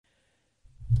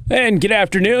And good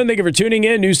afternoon. Thank you for tuning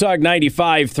in. News Talk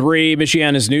 95.3,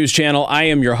 Michiana's news channel. I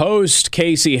am your host,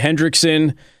 Casey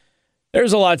Hendrickson.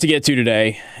 There's a lot to get to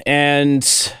today. And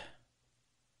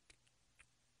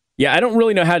yeah, I don't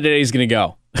really know how today's going to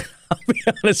go. I'll be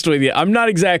honest with you. I'm not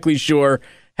exactly sure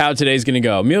how today's going to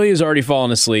go. Amelia's already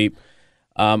fallen asleep.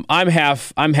 I'm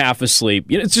half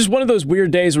asleep. You know, it's just one of those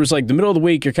weird days where it's like the middle of the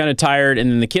week, you're kind of tired, and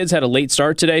then the kids had a late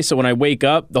start today. So when I wake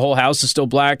up, the whole house is still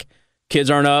black. Kids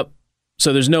aren't up.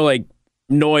 So there's no like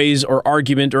noise or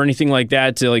argument or anything like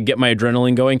that to like get my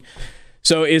adrenaline going.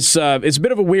 So it's a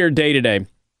bit of a weird day today.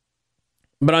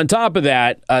 But on top of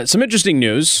that, some interesting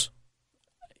news.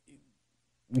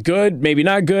 Good, maybe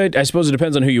not good. I suppose it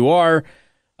depends on who you are.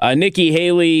 Nikki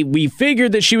Haley, we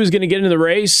figured that she was going to get into the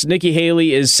race. Nikki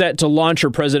Haley is set to launch her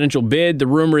presidential bid. The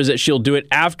rumor is that she'll do it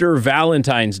after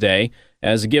Valentine's Day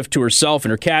as a gift to herself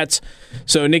and her cats.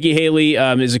 So Nikki Haley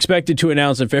is expected to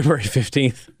announce on February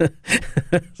 15th.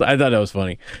 So I thought that was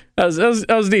funny. That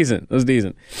was decent. That was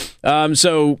decent.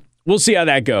 So we'll see how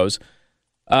that goes.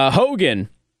 Hogan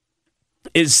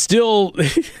is still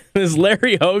this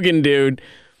Larry Hogan dude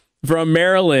from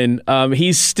Maryland.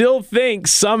 He still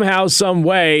thinks somehow, some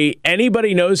way,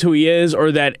 anybody knows who he is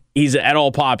or that he's at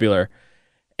all popular.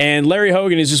 And Larry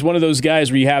Hogan is just one of those guys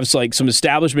where you have like some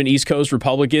establishment East Coast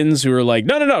Republicans who are like,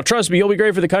 no, trust me, you'll be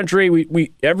great for the country.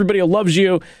 We everybody loves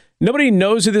you. Nobody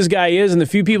knows who this guy is, and the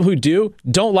few people who do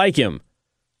don't like him.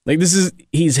 Like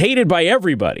he's hated by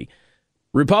everybody.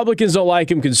 Republicans don't like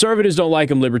him, conservatives don't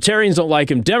like him, libertarians don't like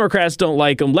him, Democrats don't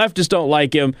like him, leftists don't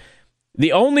like him.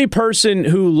 The only person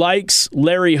who likes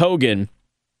Larry Hogan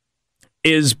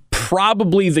is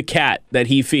probably the cat that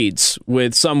he feeds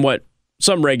with some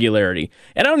regularity.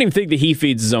 And I don't even think that he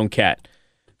feeds his own cat.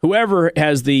 Whoever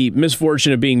has the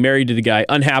misfortune of being married to the guy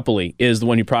unhappily is the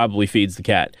one who probably feeds the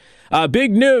cat.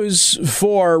 Big news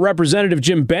for Representative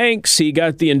Jim Banks. He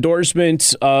got the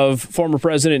endorsement of former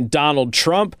President Donald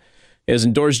Trump. He has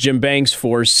endorsed Jim Banks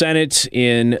for Senate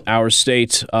in our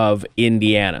state of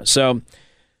Indiana. So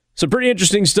some pretty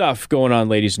interesting stuff going on,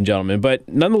 ladies and gentlemen. But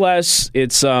nonetheless,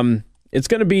 it's going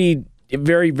to be a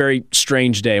very, very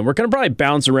strange day. And we're going to probably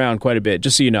bounce around quite a bit,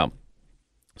 just so you know.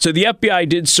 So the FBI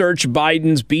did search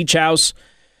Biden's beach house,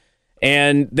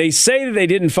 and they say that they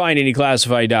didn't find any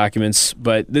classified documents,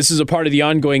 but this is a part of the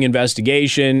ongoing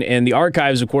investigation. And the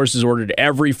archives, of course, has ordered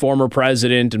every former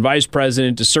president and vice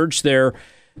president to search their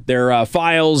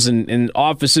files and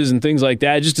offices and things like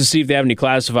that, just to see if they have any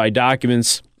classified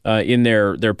documents in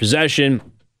their possession.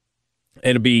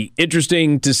 It'll be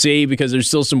interesting to see because there's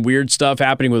still some weird stuff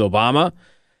happening with Obama.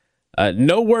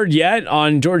 No word yet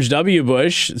on George W.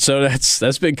 Bush, so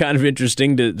that's been kind of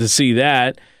interesting to see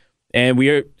that. And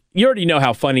you already know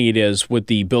how funny it is with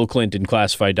the Bill Clinton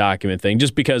classified document thing,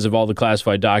 just because of all the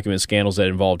classified document scandals that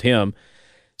involved him.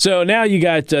 So now you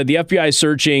got the FBI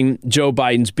searching Joe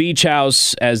Biden's beach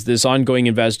house as this ongoing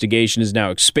investigation is now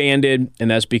expanded,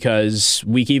 and that's because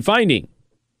we keep finding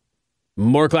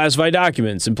more classified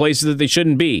documents in places that they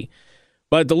shouldn't be.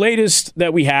 But the latest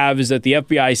that we have is that the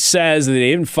FBI says that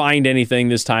they didn't find anything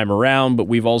this time around, but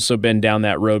we've also been down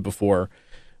that road before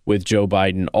with Joe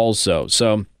Biden also.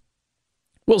 So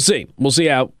we'll see. We'll see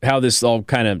how this all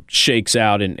kind of shakes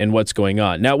out and what's going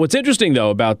on. Now, what's interesting,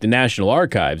 though, about the National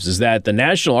Archives is that the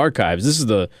National Archives, this is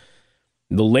the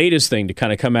latest thing to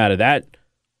kind of come out of that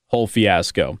whole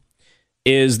fiasco,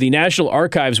 is the National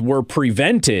Archives were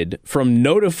prevented from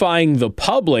notifying the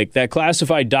public that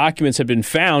classified documents had been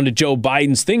found at Joe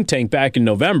Biden's think tank back in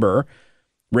November,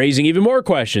 raising even more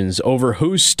questions over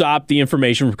who stopped the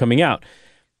information from coming out.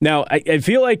 Now, I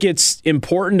feel like it's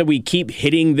important that we keep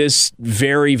hitting this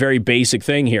very, very basic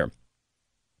thing here.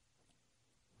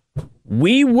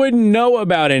 We wouldn't know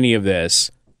about any of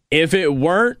this if it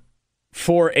weren't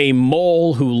for a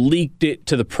mole who leaked it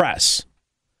to the press.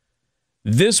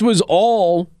 This was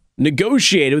all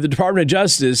negotiated with the Department of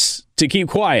Justice to keep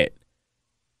quiet.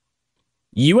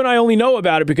 You and I only know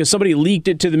about it because somebody leaked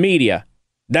it to the media.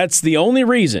 That's the only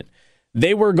reason.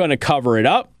 They were going to cover it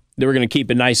up. They were going to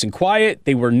keep it nice and quiet.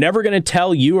 They were never going to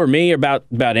tell you or me about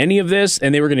any of this,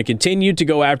 and they were going to continue to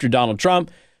go after Donald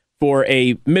Trump for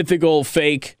a mythical,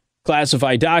 fake,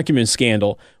 classified document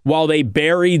scandal while they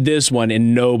buried this one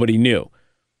and nobody knew.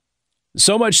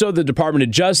 So much so the Department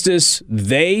of Justice,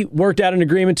 they worked out an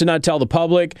agreement to not tell the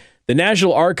public. The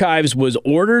National Archives was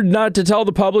ordered not to tell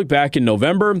the public back in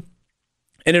November,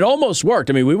 and it almost worked.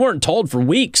 I mean, we weren't told for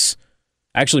weeks,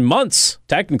 actually months,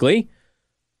 technically,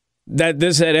 that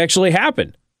this had actually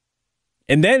happened.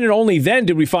 And then and only then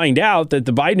did we find out that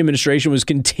the Biden administration was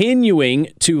continuing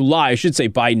to lie. I should say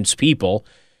Biden's people.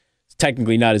 It's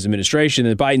technically not his administration.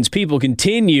 That Biden's people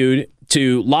continued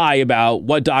to lie about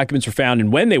what documents were found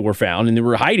and when they were found, and they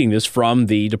were hiding this from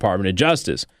the Department of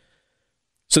Justice.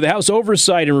 So the House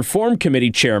Oversight and Reform Committee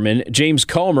chairman, James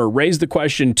Comer, raised the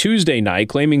question Tuesday night,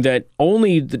 claiming that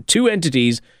only the two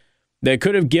entities that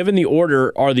could have given the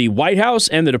order are the White House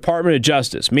and the Department of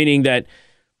Justice, meaning that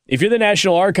if you're the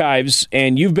National Archives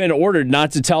and you've been ordered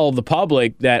not to tell the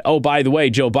public that, oh, by the way,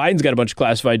 Joe Biden's got a bunch of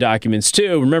classified documents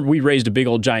too. Remember, we raised a big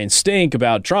old giant stink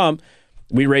about Trump.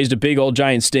 We raised a big old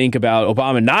giant stink about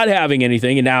Obama not having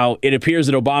anything, and now it appears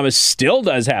that Obama still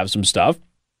does have some stuff.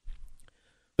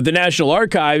 But the National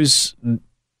Archives,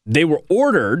 they were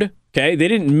ordered, okay? They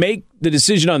didn't make the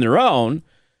decision on their own.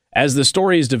 As the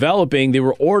story is developing, they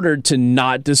were ordered to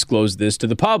not disclose this to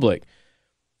the public.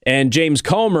 And James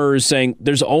Comer is saying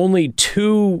there's only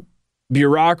two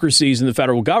bureaucracies in the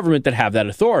federal government that have that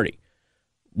authority.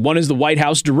 One is the White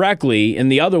House directly,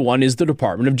 and the other one is the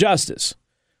Department of Justice,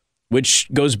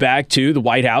 which goes back to the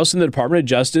White House and the Department of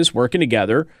Justice working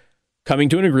together, coming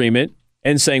to an agreement,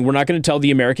 and saying we're not going to tell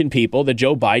the American people that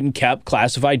Joe Biden kept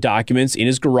classified documents in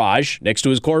his garage next to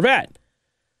his Corvette.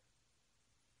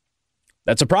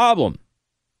 That's a problem.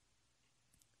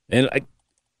 And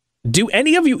do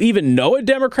any of you even know a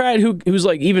Democrat who's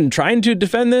like even trying to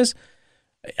defend this?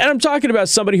 And I'm talking about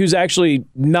somebody who's actually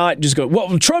not just going,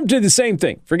 well, Trump did the same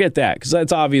thing. Forget that, because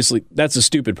that's a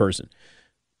stupid person.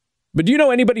 But do you know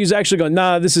anybody who's actually going,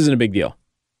 nah, this isn't a big deal?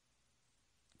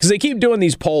 Because they keep doing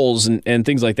these polls and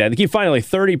things like that. They keep finding like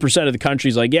 30% of the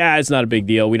country's like, yeah, it's not a big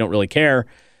deal. We don't really care.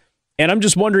 And I'm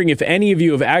just wondering if any of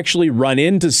you have actually run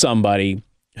into somebody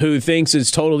who thinks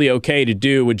it's totally okay to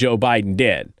do what Joe Biden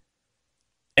did.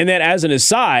 And then as an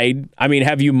aside, I mean,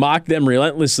 have you mocked them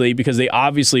relentlessly because they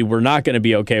obviously were not going to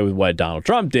be okay with what Donald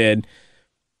Trump did,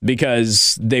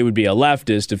 because they would be a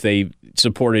leftist if they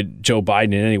supported Joe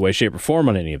Biden in any way, shape, or form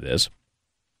on any of this.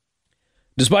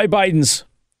 Despite Biden's...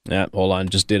 hold on,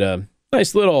 just did a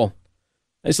nice little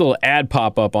ad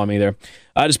pop up on me there.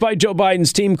 Despite Joe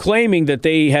Biden's team claiming that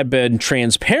they had been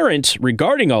transparent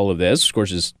regarding all of this, of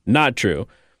course, is not true.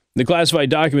 The classified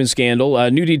document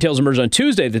scandal, new details emerged on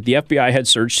Tuesday that the FBI had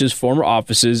searched his former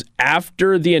offices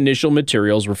after the initial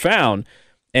materials were found.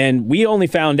 And we only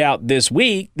found out this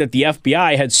week that the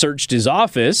FBI had searched his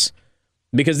office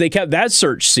because they kept that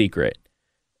search secret.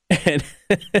 And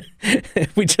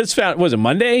we just found, was it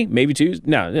Monday? Maybe Tuesday?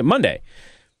 No, Monday.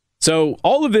 So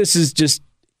all of this is just,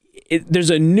 there's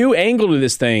a new angle to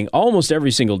this thing almost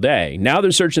every single day. Now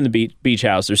they're searching the beach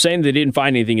house. They're saying they didn't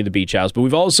find anything in the beach house, but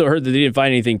we've also heard that they didn't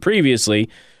find anything previously.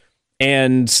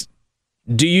 And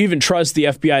do you even trust the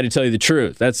FBI to tell you the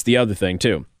truth? That's the other thing,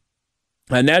 too.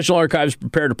 National Archives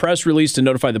prepared a press release to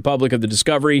notify the public of the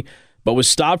discovery, but was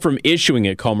stopped from issuing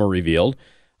it, Comer revealed.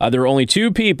 There are only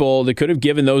two people that could have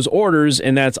given those orders,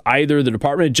 and that's either the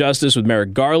Department of Justice with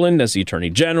Merrick Garland, that's the Attorney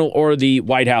General, or the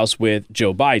White House with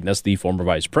Joe Biden, that's the former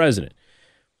Vice President.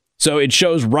 So it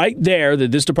shows right there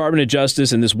that this Department of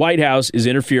Justice and this White House is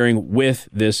interfering with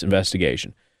this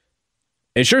investigation.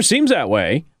 It sure seems that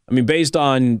way. I mean, based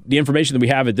on the information that we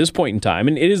have at this point in time,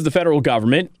 and it is the federal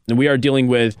government, and we are dealing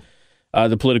with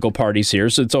the political parties here,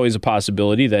 so it's always a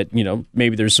possibility that,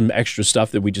 maybe there's some extra stuff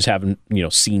that we just haven't,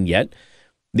 seen yet.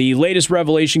 The latest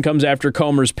revelation comes after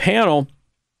Comer's panel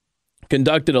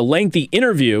conducted a lengthy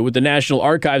interview with the National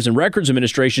Archives and Records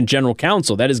Administration General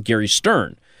Counsel. That is Gary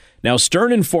Stern. Now,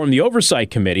 Stern informed the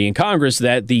Oversight Committee in Congress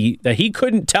that he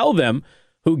couldn't tell them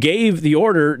who gave the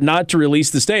order not to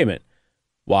release the statement.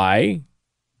 Why?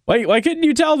 Why couldn't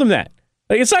you tell them that?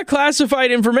 It's not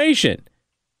classified information.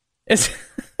 It's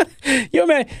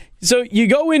man. So you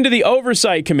go into the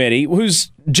Oversight Committee,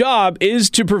 whose job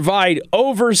is to provide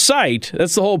oversight.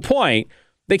 That's the whole point.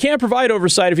 They can't provide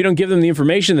oversight if you don't give them the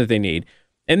information that they need.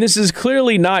 And this is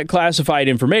clearly not classified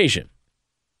information.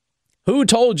 Who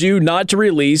told you not to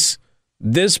release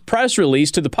this press release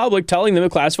to the public telling them the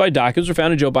classified documents were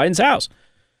found in Joe Biden's house?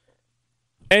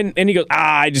 And he goes,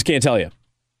 I just can't tell you.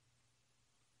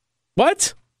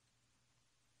 What?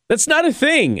 That's not a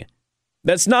thing.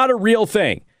 That's not a real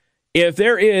thing. If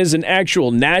there is an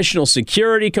actual national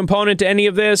security component to any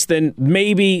of this, then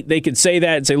maybe they could say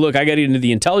that and say, look, I got it into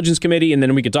the Intelligence Committee and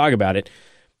then we could talk about it.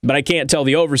 But I can't tell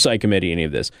the Oversight Committee any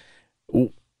of this.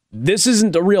 This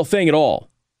isn't a real thing at all.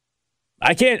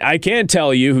 I can't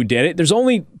tell you who did it. There's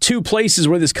only two places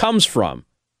where this comes from.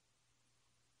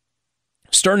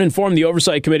 Stern informed the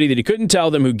Oversight Committee that he couldn't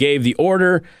tell them who gave the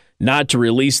order not to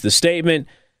release the statement.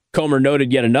 Comer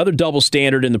noted yet another double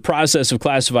standard in the process of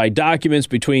classified documents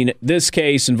between this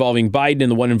case involving Biden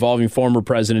and the one involving former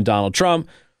President Donald Trump.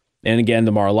 And again,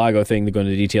 the Mar-a-Lago thing, to go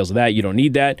into the details of that, you don't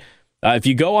need that. If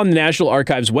you go on the National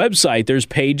Archives website, there's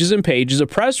pages and pages of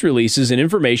press releases and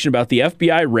information about the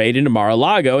FBI raid into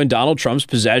Mar-a-Lago and Donald Trump's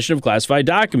possession of classified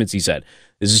documents, he said.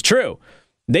 This is true.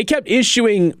 They kept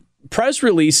issuing press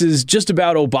releases just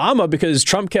about Obama because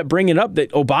Trump kept bringing up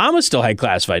that Obama still had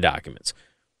classified documents.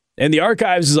 And the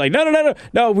archives is like,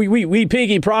 no, we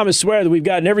pinky promise, swear that we've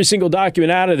gotten every single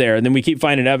document out of there. And then we keep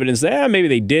finding evidence that maybe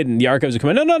they didn't. The archives are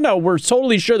coming, no, we're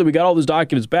totally sure that we got all those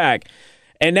documents back.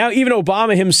 And now even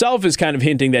Obama himself is kind of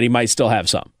hinting that he might still have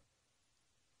some.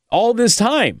 All this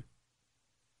time.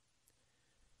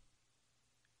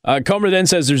 Comer then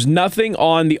says there's nothing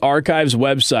on the archives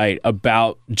website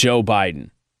about Joe Biden.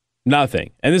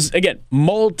 Nothing. And this is, again,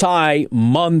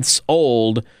 multi-months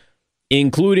old,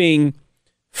 including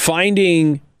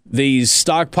finding these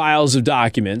stockpiles of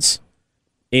documents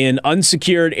in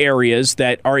unsecured areas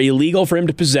that are illegal for him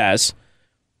to possess,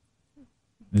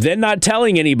 then not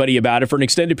telling anybody about it for an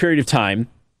extended period of time,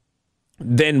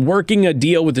 then working a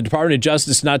deal with the Department of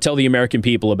Justice to not tell the American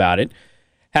people about it,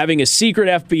 having a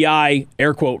secret FBI,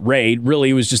 air quote, raid. Really,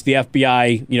 it was just the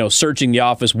FBI, searching the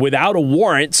office without a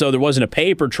warrant, so there wasn't a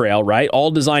paper trail, right?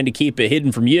 All designed to keep it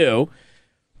hidden from you.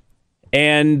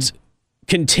 And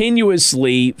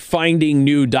continuously finding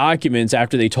new documents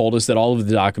after they told us that all of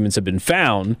the documents have been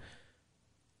found.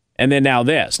 And then now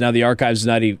this. Now the archives,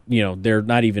 they're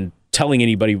not even telling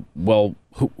anybody, well,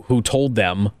 who told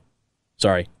them.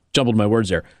 Sorry, jumbled my words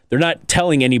there. They're not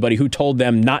telling anybody who told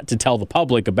them not to tell the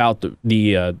public about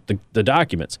the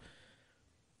documents.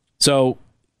 So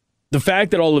the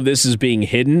fact that all of this is being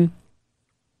hidden,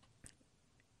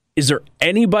 is there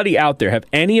anybody out there, have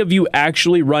any of you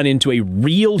actually run into a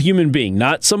real human being,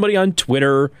 not somebody on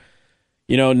Twitter,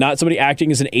 not somebody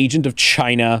acting as an agent of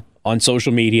China on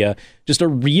social media, just a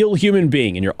real human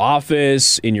being in your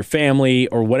office, in your family,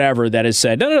 or whatever that has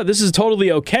said, no, this is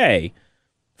totally okay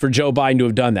for Joe Biden to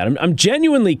have done that? I'm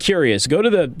genuinely curious. Go to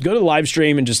the live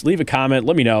stream and just leave a comment.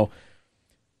 Let me know.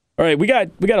 All right, we got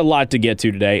a lot to get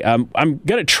to today. I'm going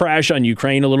to trash on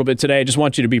Ukraine a little bit today. I just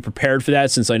want you to be prepared for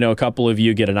that, since I know a couple of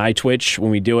you get an eye twitch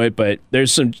when we do it. But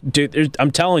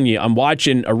I'm telling you, I'm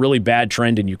watching a really bad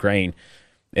trend in Ukraine.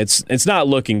 It's not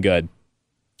looking good.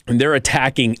 And they're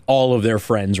attacking all of their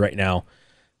friends right now,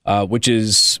 which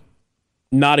is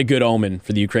not a good omen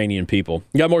for the Ukrainian people.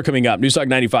 We got more coming up. Newstalk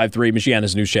 95.3,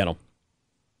 Michiana's news channel.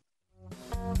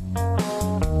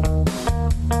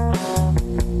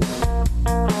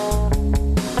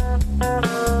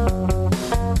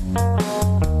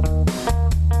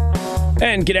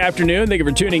 And good afternoon. Thank you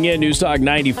for tuning in. Newstalk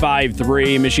 95.3,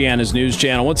 Michiana's news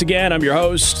channel. Once again, I'm your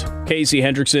host, Casey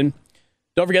Hendrickson.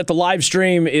 Don't forget, the live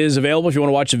stream is available if you want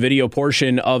to watch the video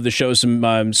portion of the show.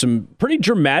 Some pretty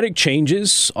dramatic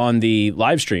changes on the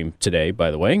live stream today,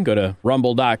 by the way. Go to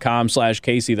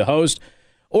rumble.com/Casey the host,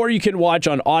 or you can watch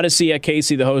on Odyssey at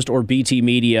Casey the host or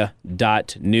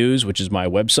btmedia.news, which is my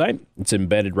website. It's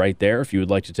embedded right there if you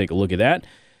would like to take a look at that.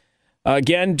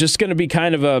 Again, just going to be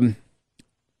kind of a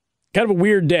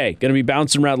weird day. Going to be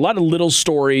bouncing around. A lot of little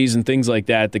stories and things like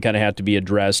that kind of have to be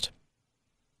addressed.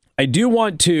 I do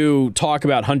want to talk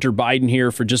about Hunter Biden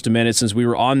here for just a minute, since we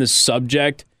were on the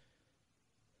subject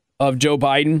of Joe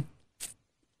Biden.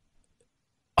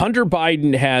 Hunter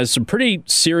Biden has some pretty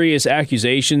serious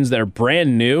accusations that are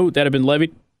brand new that have been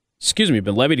levied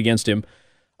against him.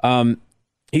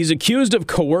 He's accused of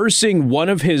coercing one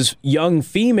of his young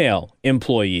female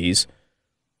employees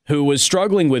who was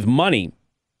struggling with money,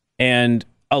 and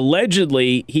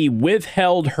allegedly he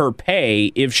withheld her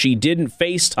pay if she didn't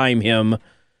FaceTime him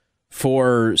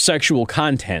for sexual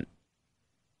content.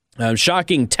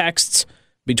 Shocking texts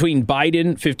between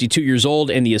Biden, 52 years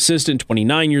old, and the assistant,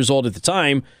 29 years old at the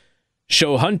time,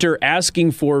 show Hunter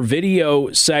asking for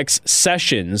video sex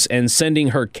sessions and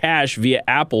sending her cash via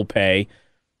Apple Pay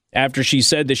after she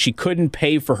said that she couldn't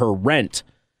pay for her rent.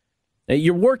 Now,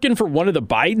 you're working for one of the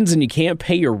Bidens and you can't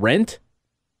pay your rent?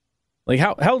 Like,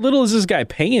 how little is this guy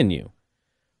paying you?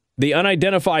 The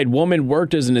unidentified woman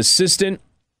worked as an assistant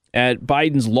at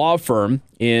Biden's law firm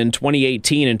in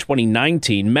 2018 and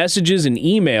 2019. Messages and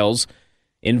emails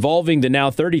involving the now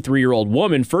 33-year-old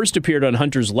woman first appeared on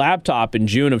Hunter's laptop in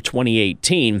June of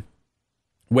 2018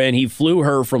 when he flew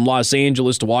her from Los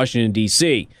Angeles to Washington,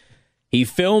 D.C. He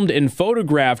filmed and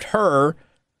photographed her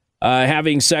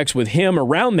having sex with him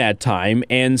around that time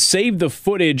and saved the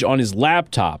footage on his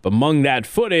laptop. Among that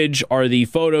footage are the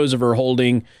photos of her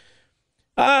holding,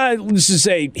 let's just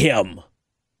say, him,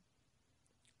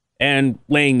 and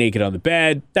laying naked on the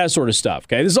bed, that sort of stuff.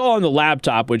 Okay, this is all on the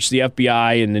laptop, which the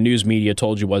FBI and the news media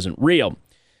told you wasn't real.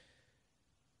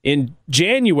 In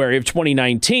January of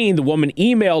 2019, the woman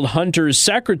emailed Hunter's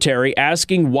secretary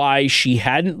asking why she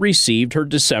hadn't received her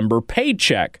December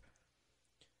paycheck.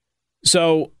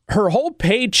 So her whole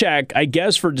paycheck, I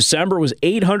guess, for December was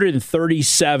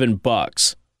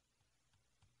 $837.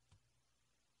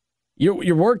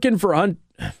 You're working for Hunt.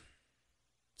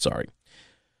 Sorry.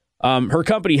 Her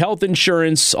company health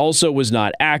insurance also was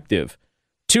not active.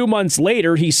 2 months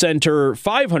later, he sent her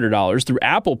 $500 through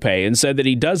Apple Pay and said that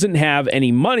he doesn't have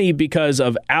any money because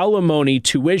of alimony,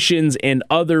 tuitions, and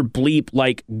other bleep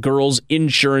like girls'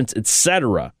 insurance,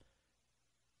 etc.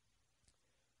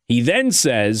 He then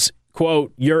says,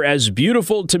 quote, "You're as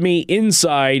beautiful to me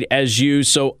inside as you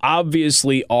so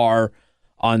obviously are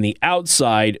on the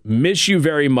outside. Miss you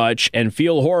very much and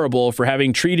feel horrible for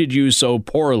having treated you so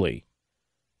poorly."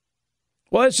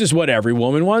 Well, that's just what every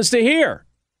woman wants to hear.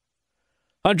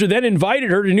 Hunter then invited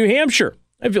her to New Hampshire.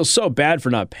 "I feel so bad for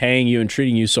not paying you and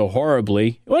treating you so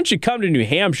horribly. Why don't you come to New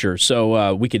Hampshire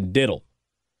so we can diddle?"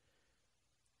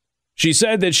 She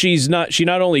said that she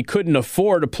not only couldn't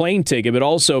afford a plane ticket, but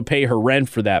also pay her rent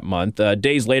for that month.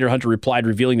 Days later, Hunter replied,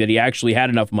 revealing that he actually had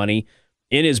enough money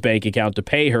in his bank account to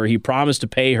pay her. He promised to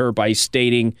pay her by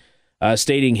stating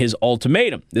his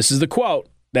ultimatum. This is the quote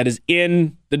that is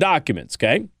in the documents,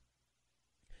 okay?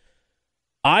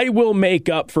 "I will make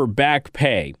up for back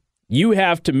pay. You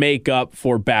have to make up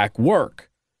for back work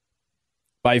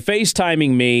by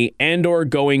FaceTiming me and or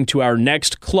going to our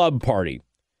next club party.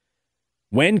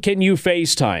 When can you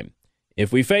FaceTime?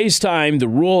 If we FaceTime, the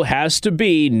rule has to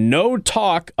be no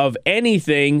talk of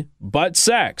anything but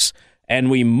sex. And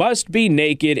we must be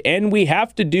naked, and we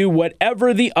have to do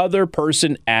whatever the other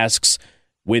person asks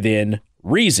within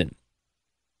reason."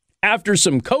 After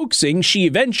some coaxing, she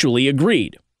eventually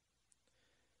agreed.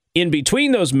 In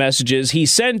between those messages, he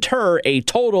sent her a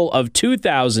total of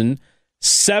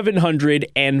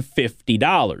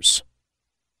 $2,750.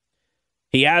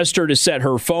 He asked her to set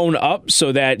her phone up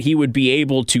so that he would be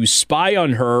able to spy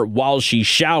on her while she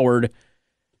showered,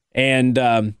 and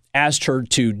asked her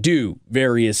to do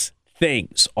various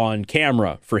things on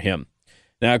camera for him.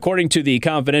 Now, according to the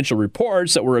confidential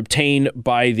reports that were obtained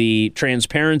by the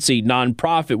transparency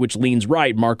nonprofit, which leans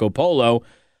right, Marco Polo,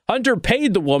 Hunter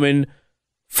paid the woman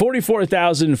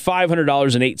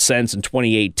 $44,500.08 in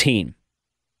 2018.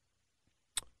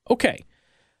 Okay.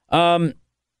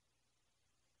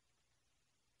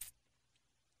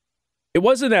 It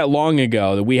wasn't that long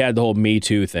ago that we had the whole Me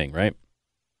Too thing, right?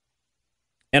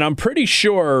 And I'm pretty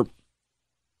sure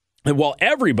that while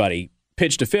everybody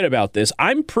pitched a fit about this,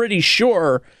 I'm pretty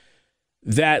sure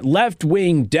that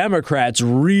left-wing Democrats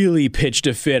really pitched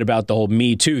a fit about the whole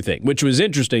Me Too thing, which was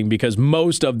interesting because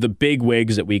most of the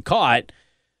bigwigs that we caught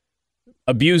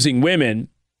abusing women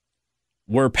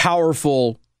were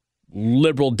powerful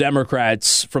liberal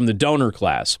Democrats from the donor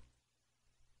class.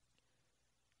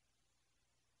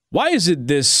 Why is it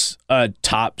this a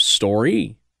top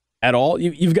story at all?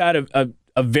 You've got a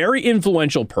very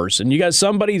influential person. You got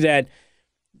somebody that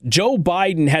Joe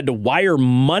Biden had to wire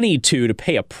money to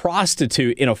pay a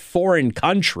prostitute in a foreign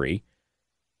country.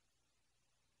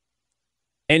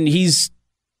 And he's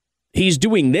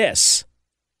doing this.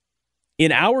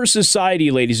 In our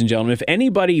society, ladies and gentlemen, if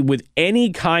anybody with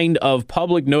any kind of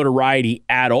public notoriety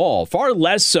at all, far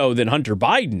less so than Hunter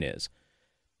Biden is,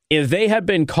 if they had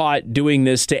been caught doing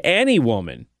this to any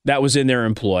woman that was in their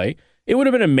employ, it would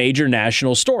have been a major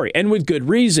national story, and with good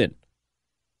reason.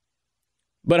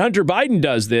 But Hunter Biden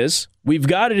does this. We've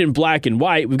got it in black and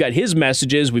white. We've got his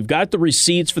messages. We've got the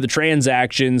receipts for the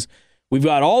transactions. We've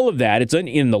got all of that. It's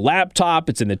in the laptop.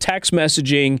 It's in the text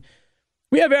messaging.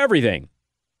 We have everything.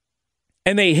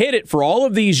 And they hid it for all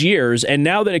of these years, and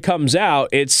now that it comes out,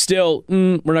 it's still,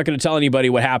 we're not going to tell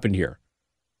anybody what happened here.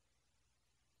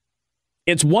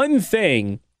 It's one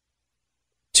thing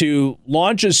to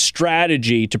launch a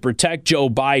strategy to protect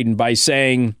Joe Biden by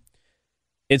saying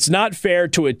it's not fair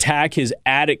to attack his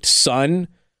addict son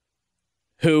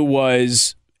who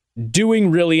was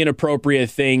doing really inappropriate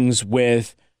things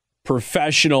with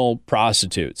professional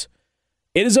prostitutes.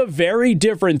 It is a very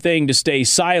different thing to stay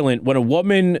silent when a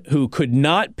woman who could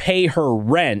not pay her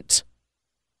rent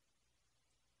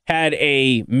had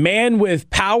a man with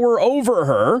power over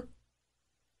her,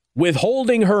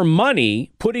 withholding her money,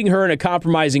 putting her in a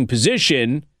compromising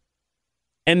position,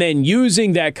 and then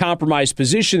using that compromised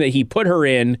position that he put her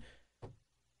in,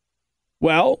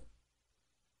 well,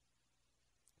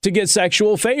 to get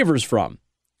sexual favors from,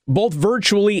 both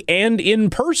virtually and in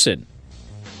person.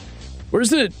 Where's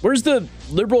the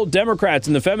liberal Democrats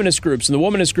and the feminist groups and the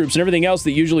womanist groups and everything else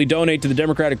that usually donate to the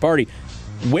Democratic Party?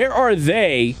 Where are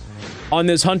they on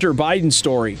this Hunter Biden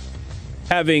story,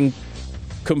 having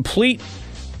complete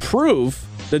proof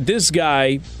that this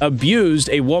guy abused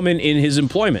a woman in his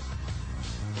employment.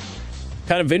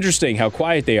 Kind of interesting how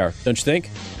quiet they are, don't you think?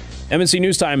 MNC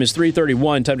News Time is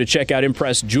 3:31. Time to check out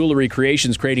Impress Jewelry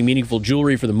Creations, creating meaningful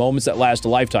jewelry for the moments that last a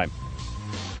lifetime.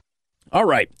 All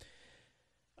right.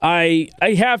 I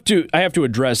have to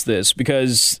address this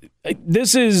because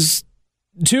this is,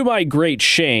 to my great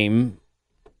shame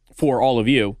for all of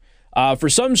you, for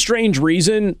some strange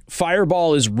reason,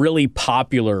 Fireball is really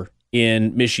popular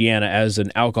in Michiana as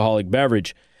an alcoholic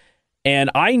beverage. And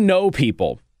I know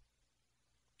people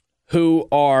who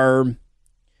are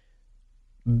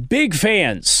big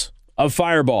fans of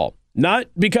Fireball, not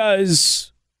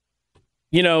because,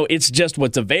 it's just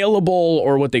what's available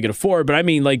or what they can afford, but I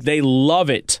mean, like, they love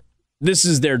it. This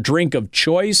is their drink of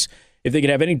choice. If they could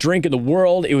have any drink in the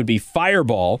world, it would be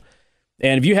Fireball.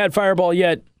 And have you had Fireball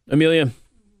yet, Amelia?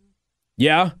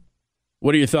 Yeah?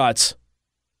 What are your thoughts?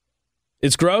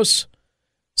 It's gross?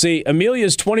 See,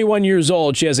 Amelia's 21 years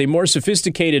old. She has a more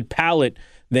sophisticated palate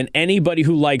than anybody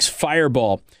who likes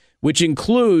Fireball, which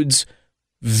includes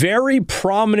very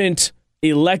prominent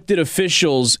elected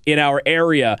officials in our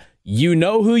area. You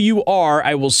know who you are.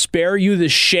 I will spare you the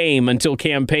shame until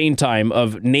campaign time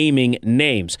of naming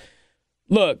names.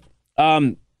 Look,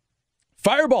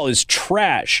 Fireball is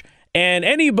trash. And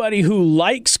anybody who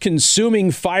likes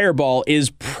consuming Fireball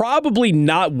is probably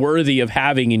not worthy of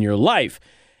having in your life.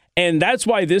 And that's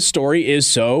why this story is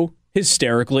so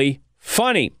hysterically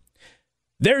funny.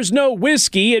 There's no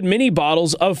whiskey in mini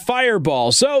bottles of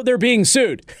Fireball, so they're being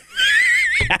sued.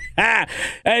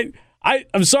 And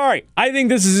I'm sorry. I think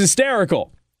this is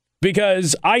hysterical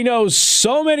because I know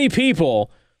so many people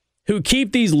who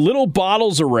keep these little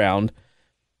bottles around.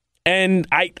 And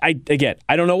I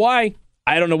don't know why.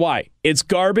 I don't know why. It's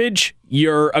garbage.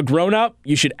 You're a grown-up.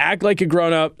 You should act like a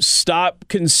grown-up. Stop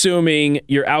consuming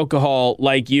your alcohol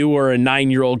like you were a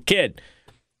 9-year-old kid.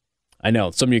 I know.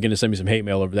 Some of you are going to send me some hate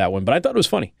mail over that one, but I thought it was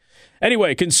funny.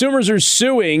 Anyway, consumers are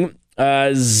suing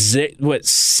Sazerac?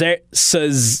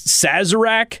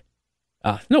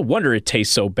 No wonder it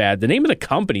tastes so bad. The name of the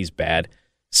company's bad.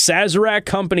 Sazerac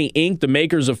Company, Inc., the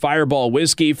makers of Fireball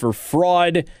whiskey, for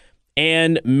fraud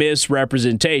and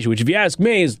misrepresentation, which, if you ask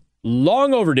me, is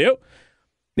long overdue.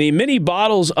 The mini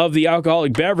bottles of the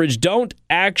alcoholic beverage don't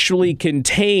actually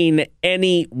contain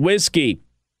any whiskey.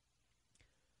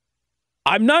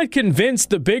 I'm not convinced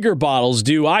the bigger bottles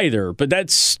do either, but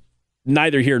that's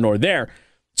neither here nor there.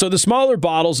 So the smaller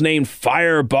bottles, named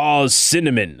Fireball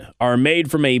Cinnamon, are made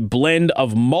from a blend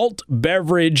of malt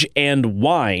beverage and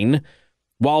wine,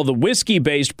 while the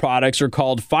whiskey-based products are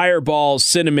called Fireball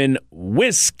Cinnamon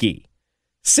Whiskey.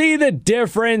 See the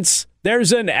difference?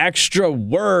 There's an extra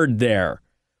word there.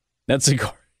 That's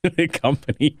according to the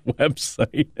company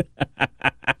website.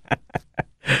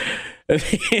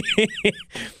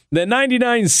 The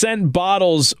 99-cent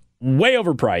bottles, way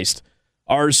overpriced,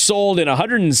 are sold in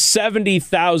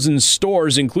 170,000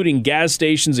 stores, including gas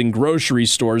stations and grocery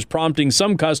stores, prompting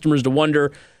some customers to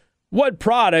wonder what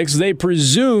products they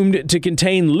presumed to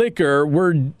contain liquor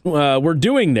were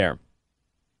doing there.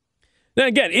 Now,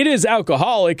 again, it is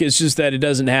alcoholic. It's just that it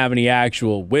doesn't have any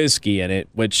actual whiskey in it,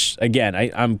 which, again,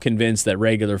 I'm convinced that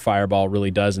regular Fireball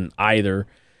really doesn't either.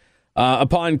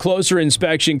 Upon closer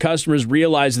inspection, customers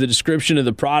realized the description of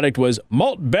the product was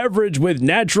malt beverage with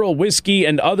natural whiskey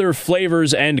and other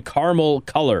flavors and caramel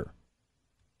color,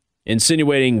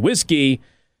 insinuating whiskey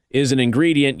is an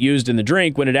ingredient used in the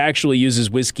drink when it actually uses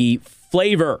whiskey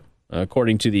flavor,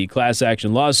 according to the class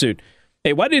action lawsuit.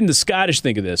 Hey, why didn't the Scottish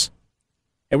think of this?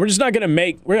 And we're not going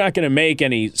to make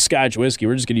any Scotch whiskey.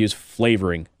 We're just going to use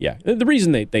flavoring. Yeah. The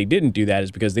reason they didn't do that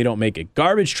is because they don't make a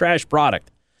garbage trash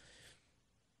product.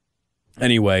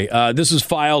 Anyway, this was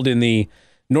filed in the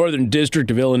Northern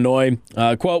District of Illinois.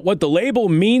 Quote, what the label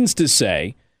means to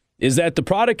say is that the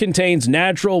product contains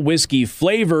natural whiskey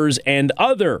flavors and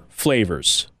other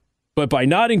flavors. But by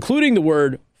not including the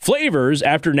word flavors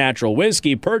after natural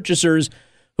whiskey, purchasers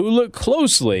who look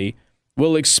closely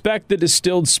will expect the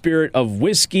distilled spirit of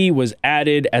whiskey was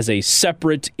added as a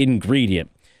separate ingredient.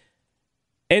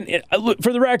 And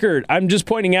for the record, I'm just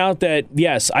pointing out that,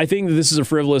 yes, I think that this is a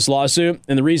frivolous lawsuit.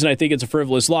 And the reason I think it's a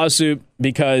frivolous lawsuit,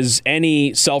 because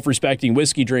any self-respecting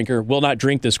whiskey drinker will not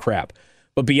drink this crap.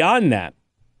 But beyond that,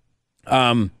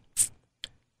 I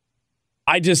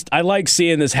like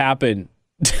seeing this happen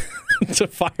to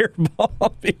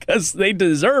Fireball because they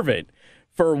deserve it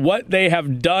for what they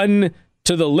have done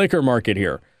to the liquor market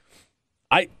here.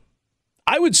 I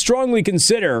would strongly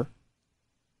consider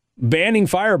banning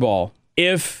Fireball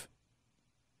if...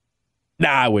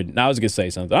 I wouldn't. I was going to say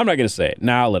something. I'm not going to say it.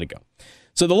 I'll let it go.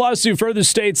 So the lawsuit further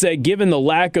states that given the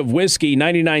lack of whiskey,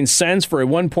 99 cents for a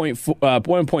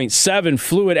 1.7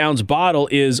 fluid ounce bottle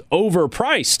is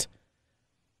overpriced.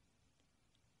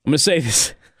 I'm going to say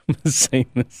this. I'm going to say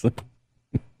this.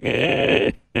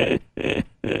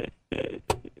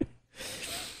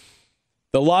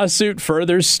 The lawsuit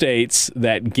further states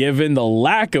that given the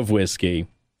lack of whiskey,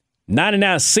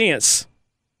 99 cents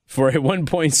for a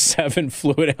 1.7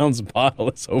 fluid ounce bottle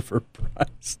is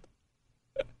overpriced.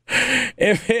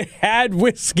 If it had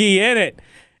whiskey in it,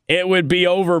 it would be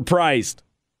overpriced.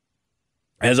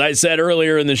 As I said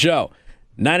earlier in the show,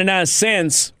 99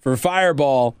 cents for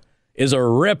Fireball is a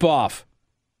ripoff.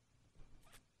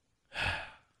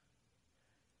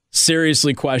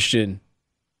 Seriously question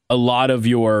a lot of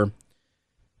your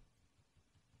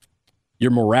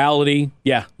morality.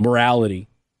 Yeah, morality.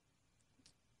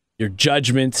 Your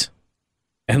judgment,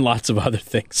 and lots of other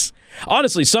things.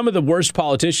 Honestly, some of the worst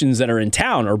politicians that are in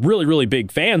town are really, really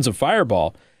big fans of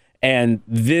Fireball. And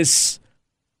this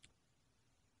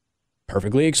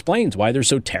perfectly explains why they're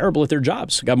so terrible at their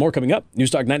jobs. Got more coming up. News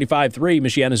Talk 95.3,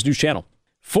 Michiana's news channel.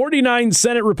 49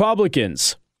 Senate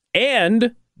Republicans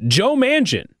and Joe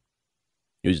Manchin,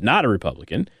 who's not a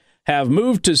Republican, have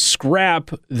moved to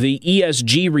scrap the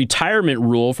ESG retirement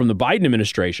rule from the Biden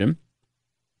administration.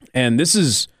 And this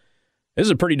is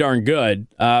pretty darn good.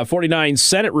 49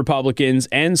 Senate Republicans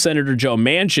and Senator Joe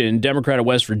Manchin, Democrat of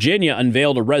West Virginia,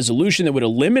 unveiled a resolution that would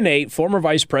eliminate former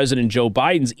Vice President Joe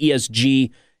Biden's ESG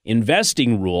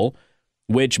investing rule,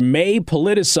 which may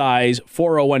politicize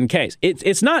 401ks.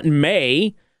 It's not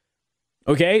may,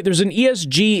 okay? There's an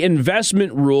ESG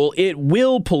investment rule. It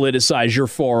will politicize your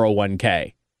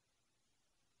 401k.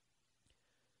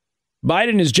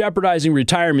 Biden is jeopardizing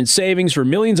retirement savings for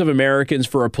millions of Americans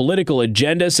for a political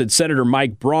agenda, said Senator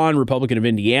Mike Braun, Republican of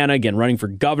Indiana, again running for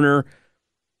governor.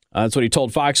 That's what he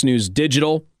told Fox News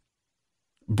Digital.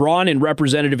 Braun and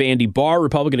Representative Andy Barr,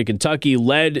 Republican of Kentucky,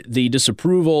 led the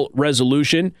disapproval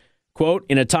resolution. Quote,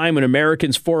 in a time when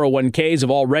Americans' 401ks have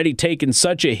already taken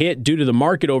such a hit due to the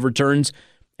market overturns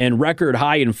and record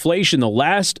high inflation, the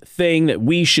last thing that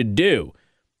we should do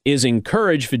is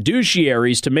encourage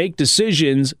fiduciaries to make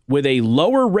decisions with a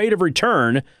lower rate of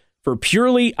return for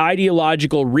purely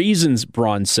ideological reasons,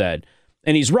 Braun said.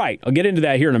 And he's right. I'll get into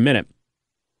that here in a minute.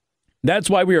 That's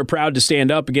why we are proud to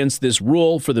stand up against this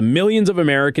rule for the millions of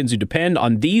Americans who depend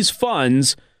on these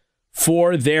funds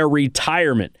for their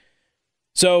retirement.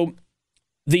 So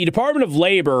the Department of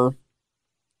Labor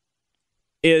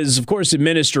is, of course,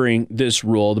 administering this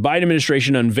rule. The Biden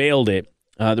administration unveiled it.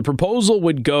 The proposal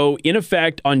would go in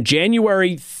effect on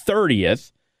January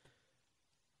 30th.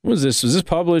 When was this? Was this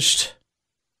published?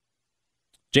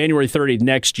 January 30th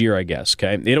next year, I guess.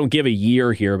 Okay, they don't give a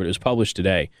year here, but it was published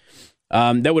today.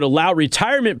 That would allow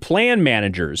retirement plan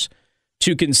managers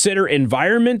to consider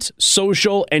environment,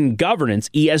 social, and governance,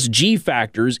 ESG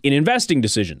factors in investing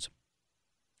decisions.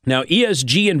 Now,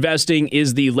 ESG investing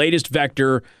is the latest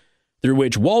vector through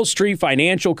which Wall Street,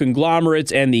 financial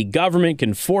conglomerates, and the government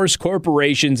can force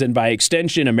corporations and, by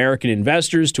extension, American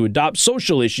investors to adopt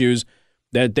social issues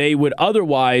that they would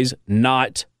otherwise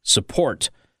not support.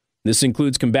 This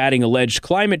includes combating alleged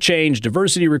climate change,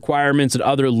 diversity requirements, and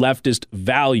other leftist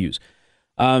values.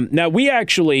 Now,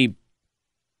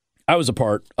 I was a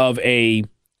part of a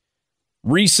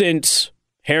recent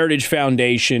Heritage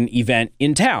Foundation event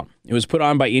in town. It was put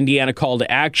on by Indiana Call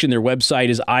to Action. Their website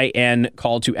is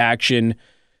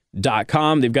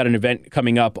incalltoaction.com. They've got an event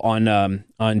coming up on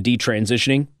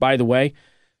detransitioning, by the way.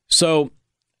 So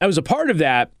I was a part of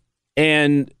that,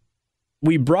 and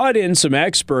we brought in some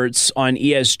experts on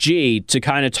ESG to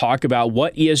kind of talk about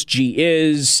what ESG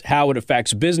is, how it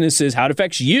affects businesses, how it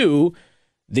affects you,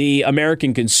 the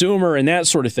American consumer, and that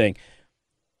sort of thing.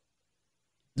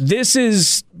 This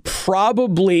is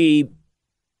probably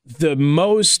the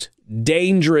most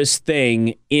dangerous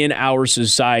thing in our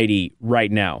society right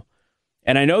now.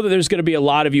 And I know that there's going to be a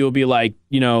lot of you will be like,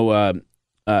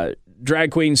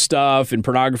 drag queen stuff and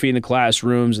pornography in the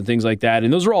classrooms and things like that.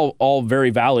 And those are all very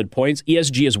valid points.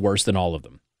 ESG is worse than all of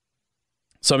them.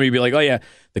 Some of you will be like, oh, yeah,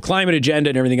 the climate agenda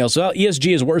and everything else. Well,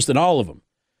 ESG is worse than all of them.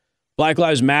 Black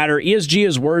Lives Matter. ESG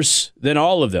is worse than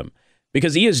all of them.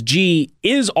 Because ESG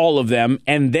is all of them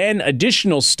and then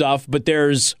additional stuff, but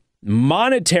there's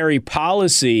monetary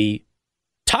policy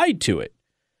tied to it.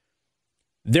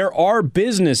 There are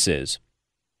businesses,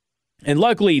 and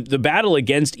luckily the battle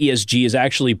against ESG is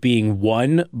actually being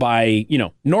won by,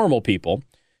 normal people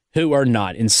who are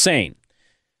not insane.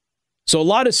 So a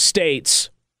lot of states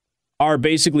are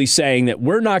basically saying that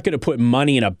we're not going to put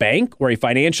money in a bank or a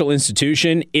financial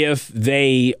institution if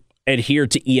they adhere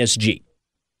to ESG.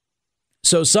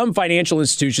 So some financial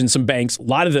institutions, some banks, a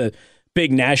lot of the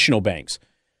big national banks,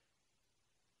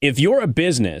 if you're a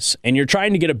business and you're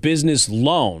trying to get a business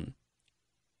loan,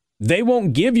 they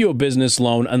won't give you a business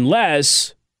loan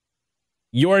unless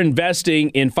you're investing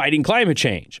in fighting climate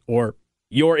change or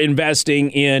you're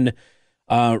investing in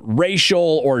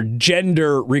racial or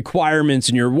gender requirements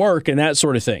in your work and that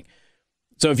sort of thing.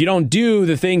 So if you don't do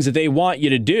the things that they want you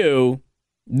to do,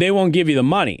 they won't give you the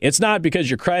money. It's not because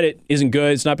your credit isn't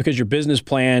good. It's not because your business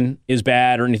plan is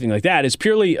bad or anything like that. It's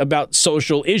purely about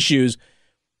social issues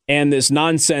and this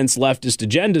nonsense leftist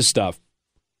agenda stuff.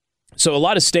 So a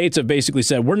lot of states have basically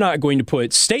said, we're not going to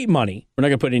put state money, we're not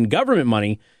going to put in government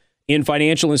money in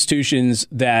financial institutions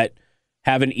that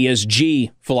have an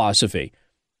ESG philosophy.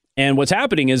 And what's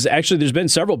happening is actually there's been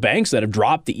several banks that have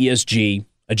dropped the ESG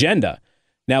agenda.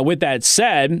 Now, with that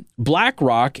said,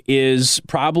 BlackRock is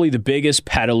probably the biggest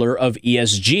peddler of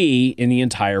ESG in the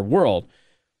entire world.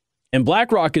 And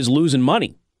BlackRock is losing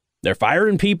money. They're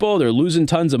firing people. They're losing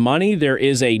tons of money. There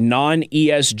is a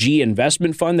non-ESG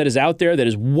investment fund that is out there that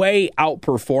is way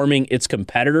outperforming its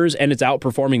competitors, and it's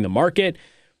outperforming the market.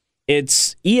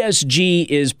 Its ESG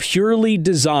is purely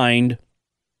designed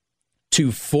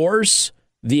to force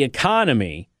the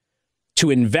economy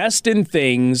to invest in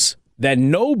things that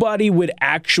nobody would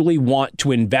actually want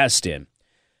to invest in.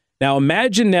 Now,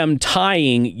 imagine them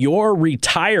tying your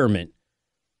retirement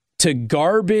to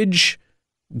garbage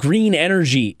green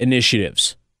energy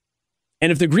initiatives.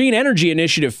 And if the green energy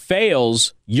initiative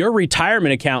fails, your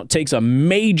retirement account takes a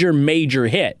major, major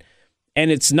hit.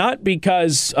 And it's not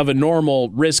because of a normal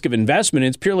risk of investment.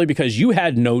 It's purely because you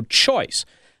had no choice.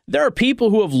 There are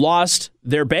people who have lost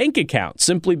their bank account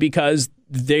simply because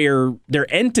their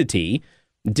entity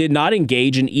did not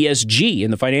engage in ESG,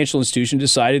 and the financial institution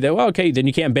decided that, well, okay, then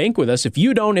you can't bank with us. If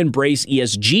you don't embrace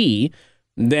ESG,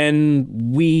 then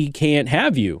we can't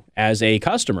have you as a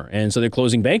customer. And so they're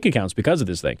closing bank accounts because of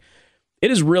this thing. It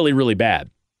is really, really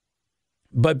bad.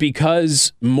 But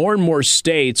because more and more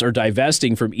states are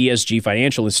divesting from ESG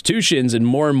financial institutions and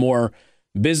more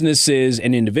businesses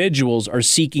and individuals are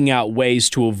seeking out ways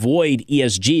to avoid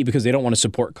ESG because they don't want to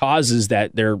support causes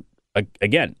that they're,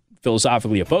 again,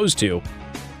 philosophically opposed to,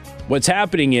 what's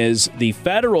happening is the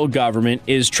federal government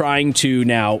is trying to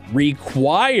now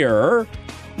require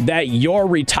that your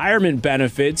retirement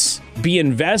benefits be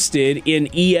invested in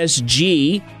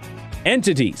ESG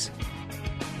entities.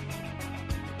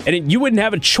 And you wouldn't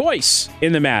have a choice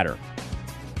in the matter.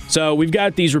 So we've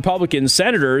got these Republican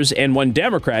senators and one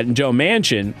Democrat, Joe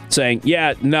Manchin, saying,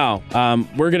 yeah, no,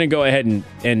 we're going to go ahead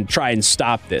and try and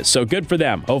stop this. So good for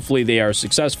them. Hopefully they are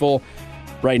successful.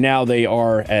 Right now, they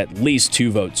are at least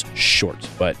 2 votes short,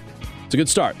 but it's a good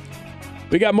start.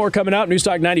 We got more coming out.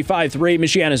 Newstalk 95.3,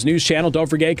 Michiana's news channel. Don't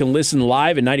forget, you can listen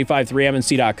live at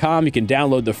 953mnc.com. You can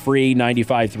download the free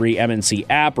 95.3 MNC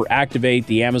app or activate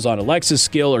the Amazon Alexa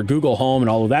skill or Google Home and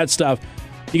all of that stuff.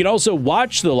 You can also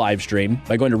watch the live stream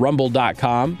by going to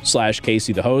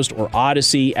rumble.com/Casey the Host or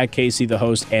Odyssey at Casey the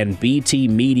Host and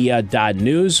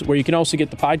btmedia.news, where you can also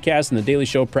get the podcast and the Daily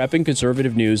Show prepping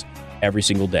conservative news every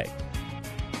single day.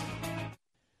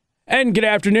 And good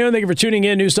afternoon. Thank you for tuning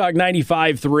in. Newstalk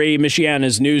 95.3,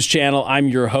 Michiana's news channel. I'm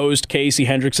your host, Casey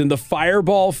Hendrickson. The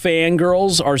Fireball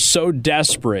fangirls are so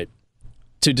desperate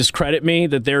to discredit me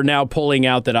that they're now pulling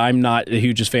out that I'm not the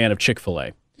hugest fan of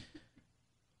Chick-fil-A.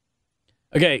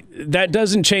 Okay, that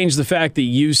doesn't change the fact that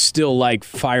you still like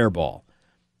Fireball,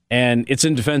 and it's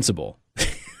indefensible.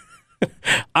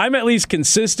 I'm at least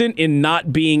consistent in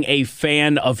not being a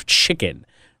fan of chicken.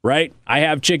 Right? I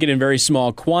have chicken in very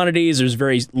small quantities. There's a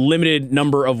very limited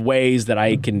number of ways that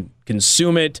I can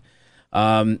consume it.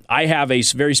 I have a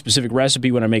very specific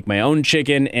recipe when I make my own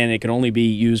chicken, and it can only be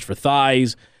used for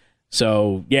thighs.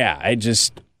 So, yeah, I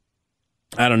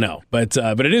don't know. But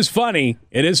it is funny.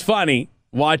 It is funny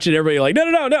watching everybody like,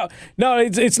 no,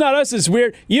 it's not us. It's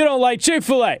weird. You don't like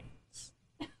Chick-fil-A.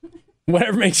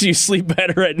 Whatever makes you sleep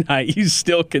better at night, you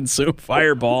still consume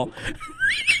Fireball.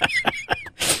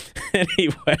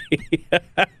 Anyway,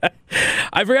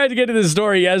 I forgot to get to this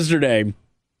story yesterday.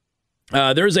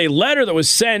 There was a letter that was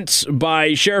sent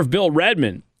by Sheriff Bill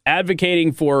Redmond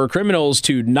advocating for criminals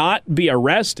to not be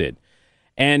arrested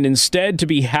and instead to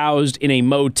be housed in a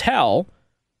motel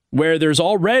where there's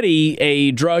already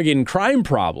a drug and crime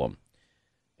problem.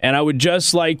 And I would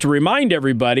just like to remind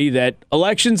everybody that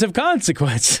elections have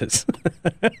consequences.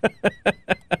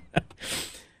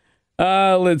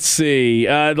 Let's see.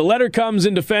 The letter comes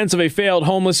in defense of a failed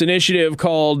homeless initiative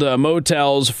called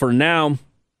Motels for Now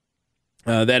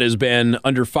that has been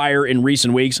under fire in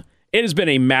recent weeks. It has been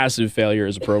a massive failure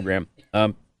as a program.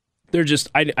 I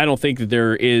don't think that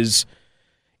there is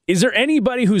Is there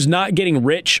anybody who's not getting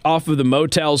rich off of the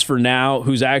motels for now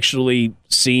who's actually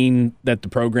seen that the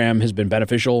program has been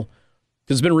beneficial?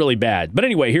 Because it's been really bad. But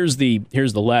anyway, here's the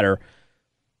letter,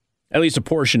 at least a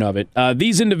portion of it.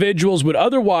 These individuals would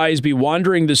otherwise be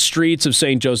wandering the streets of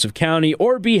St. Joseph County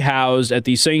or be housed at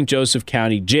the St. Joseph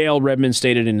County Jail, Redmond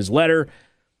stated in his letter.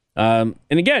 And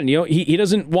again, he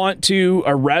doesn't want to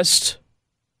arrest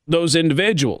those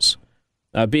individuals.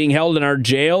 Being held in our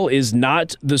jail is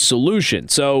not the solution.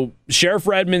 So Sheriff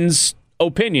Redmond's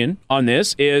opinion on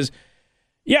this is,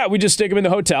 yeah, we just stick them in the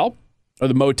hotel, or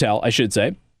the motel, I should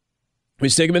say. We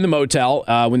stick them in the motel.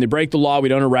 When they break the law, we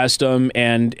don't arrest them,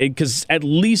 and because at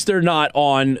least they're not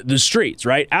on the streets,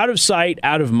 right? Out of sight,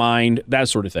 out of mind, that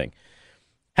sort of thing.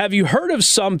 Have you heard of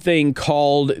something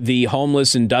called the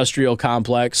homeless industrial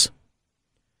complex?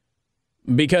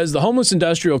 Because the homeless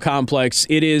industrial complex,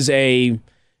 it is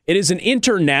an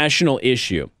international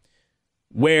issue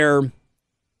where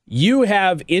you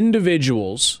have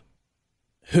individuals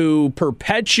who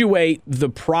perpetuate the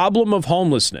problem of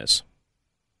homelessness,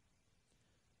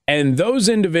 and those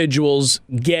individuals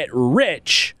get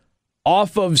rich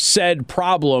off of said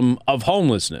problem of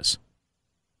homelessness.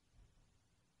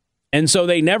 And so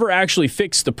they never actually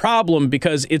fix the problem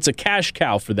because it's a cash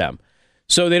cow for them.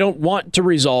 So they don't want to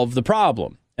resolve the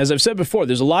problem. As I've said before,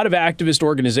 there's a lot of activist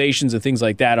organizations and things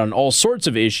like that on all sorts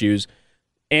of issues,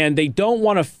 and they don't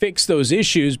want to fix those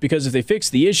issues because if they fix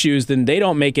the issues, then they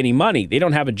don't make any money. They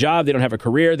don't have a job. They don't have a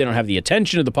career. They don't have the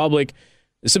attention of the public.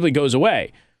 It simply goes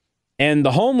away. And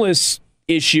the homeless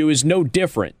issue is no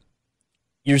different.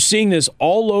 You're seeing this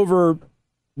all over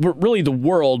really the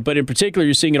world, but in particular,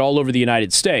 you're seeing it all over the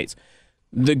United States.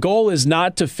 The goal is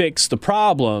not to fix the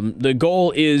problem. The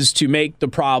goal is to make the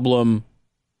problem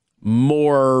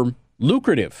more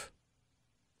lucrative.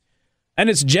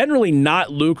 And it's generally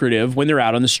not lucrative when they're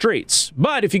out on the streets.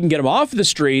 But if you can get them off the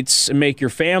streets and make your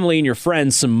family and your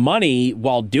friends some money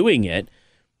while doing it,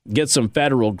 get some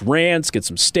federal grants, get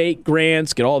some state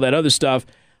grants, get all that other stuff,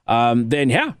 then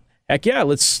yeah, heck yeah,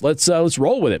 let's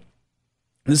roll with it.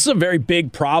 This is a very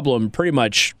big problem pretty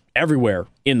much everywhere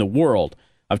in the world.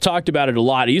 I've talked about it a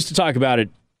lot. I used to talk about it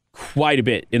quite a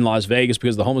bit in Las Vegas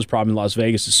because the homeless problem in Las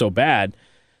Vegas is so bad.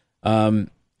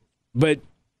 But,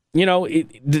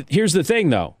 here's the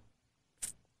thing, though.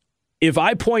 If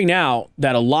I point out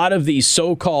that a lot of these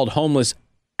so-called homeless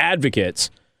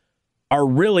advocates are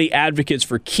really advocates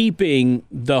for keeping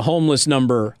the homeless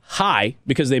number high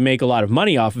because they make a lot of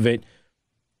money off of it,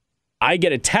 I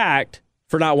get attacked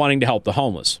for not wanting to help the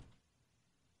homeless.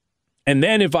 And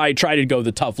then if I try to go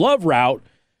the tough love route,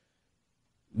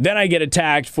 then I get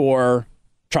attacked for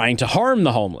trying to harm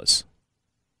the homeless.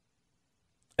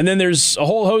 And then there's a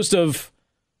whole host of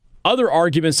other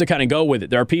arguments that kind of go with it.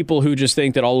 There are people who just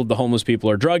think that all of the homeless people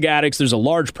are drug addicts. There's a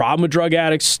large problem with drug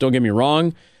addicts. Don't get me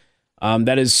wrong.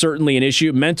 That is certainly an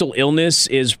issue. Mental illness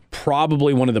is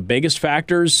probably one of the biggest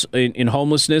factors in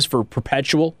homelessness, for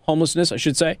perpetual homelessness, I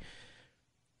should say.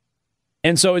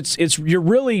 And so it's you're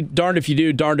really darned if you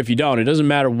do, darned if you don't. It doesn't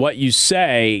matter what you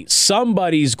say.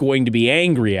 Somebody's going to be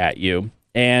angry at you,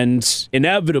 and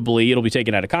inevitably it'll be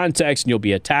taken out of context and you'll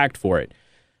be attacked for it.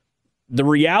 The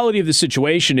reality of the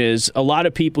situation is a lot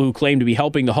of people who claim to be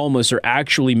helping the homeless are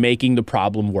actually making the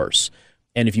problem worse.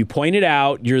 And if you point it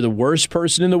out, you're the worst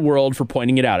person in the world for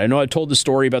pointing it out. I know I told the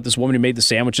story about this woman who made the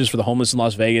sandwiches for the homeless in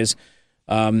Las Vegas.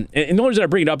 And the only reason I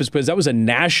bring it up is because that was a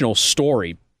national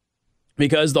story.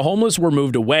 Because the homeless were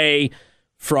moved away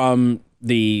from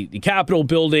the Capitol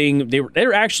building. They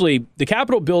were actually, the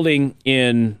Capitol building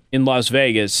in Las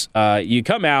Vegas, you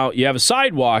come out, you have a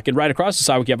sidewalk, and right across the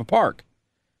sidewalk you have a park.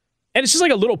 And it's just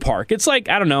like a little park. It's like,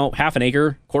 I don't know, half an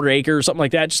acre, quarter acre, something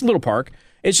like that. Just a little park.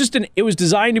 It's just it was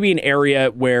designed to be an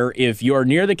area where if you're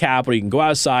near the Capitol, you can go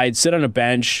outside, sit on a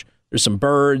bench, there's some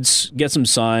birds, get some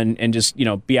sun, and just,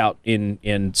 be out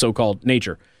in so-called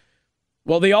nature.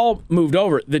 Well, they all moved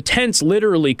over. The tents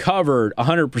literally covered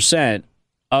 100%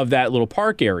 of that little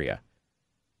park area.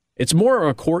 It's more of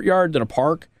a courtyard than a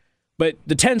park, but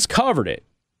the tents covered it.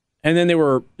 And then they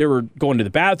were going to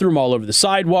the bathroom all over the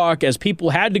sidewalk as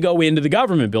people had to go into the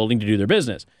government building to do their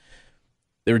business.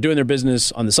 They were doing their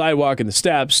business on the sidewalk and the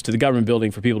steps to the government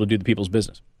building for people to do the people's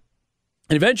business.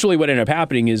 And eventually what ended up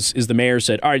happening is the mayor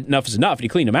said, all right, enough is enough. And he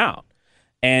cleaned them out.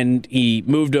 And he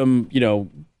moved them,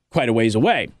 quite a ways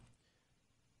away.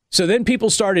 So then people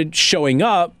started showing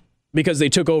up because they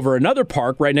took over another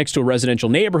park right next to a residential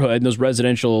neighborhood. And those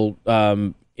residential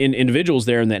individuals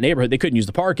there in that neighborhood, they couldn't use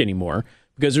the park anymore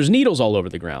because there's needles all over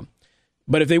the ground.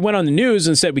 But if they went on the news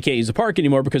and said we can't use the park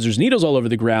anymore because there's needles all over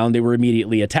the ground, they were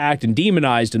immediately attacked and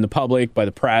demonized in the public by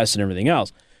the press and everything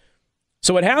else.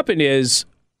 So what happened is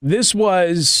It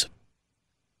was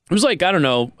like, I don't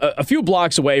know, a few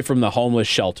blocks away from the homeless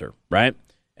shelter, right?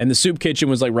 And the soup kitchen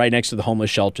was like right next to the homeless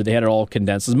shelter. They had it all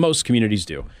condensed, as most communities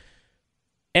do.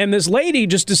 And this lady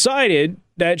just decided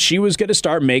that she was going to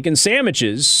start making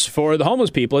sandwiches for the homeless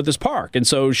people at this park. And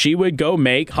so she would go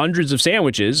make hundreds of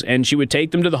sandwiches, and she would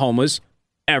take them to the homeless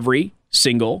every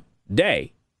single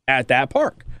day at that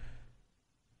park.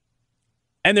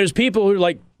 And there's people who are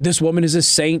like, this woman is a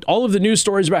saint. All of the news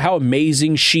stories about how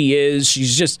amazing she is.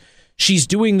 She's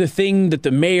doing the thing that the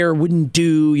mayor wouldn't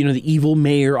do. You know, the evil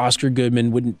mayor, Oscar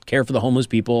Goodman, wouldn't care for the homeless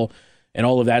people and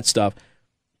all of that stuff.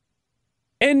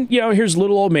 And, you know, here's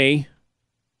little old me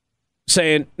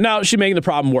saying, no, she's making the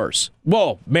problem worse.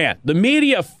 Whoa, man, the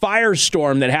media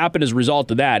firestorm that happened as a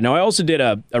result of that. Now, I also did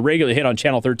a regular hit on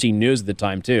Channel 13 News at the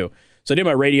time, too. So I did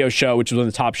my radio show, which was one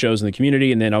of the top shows in the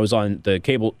community, and then I was on the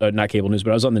cable, not cable news,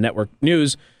 but I was on the network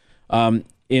news in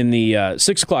the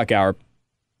 6 o'clock hour.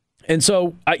 And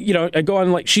so, I go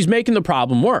on like, she's making the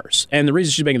problem worse. And the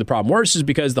reason she's making the problem worse is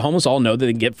because the homeless all know that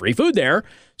they can get free food there.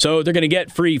 So they're going to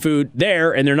get free food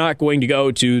there, and they're not going to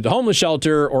go to the homeless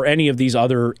shelter or any of these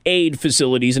other aid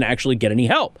facilities and actually get any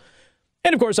help.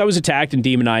 And of course, I was attacked and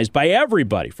demonized by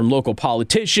everybody, from local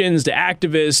politicians to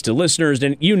activists to listeners,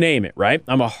 and you name it, right?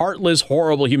 I'm a heartless,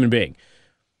 horrible human being.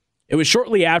 It was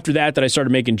shortly after that I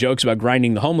started making jokes about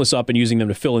grinding the homeless up and using them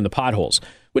to fill in the potholes,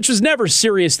 which was never a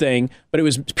serious thing, but it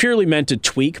was purely meant to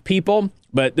tweak people.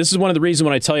 But this is one of the reasons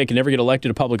when I tell you I can never get elected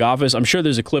to public office. I'm sure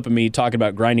there's a clip of me talking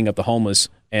about grinding up the homeless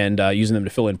and using them to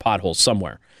fill in potholes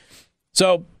somewhere.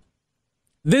 So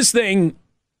this thing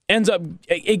ends up,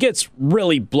 it gets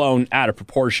really blown out of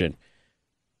proportion.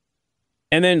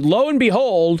 And then lo and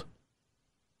behold,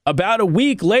 about a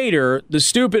week later, the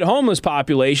stupid homeless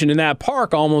population in that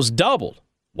park almost doubled.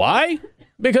 Why?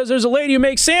 Because there's a lady who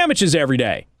makes sandwiches every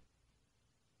day.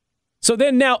 So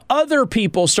then now other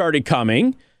people started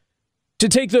coming to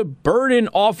take the burden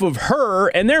off of her,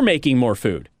 and they're making more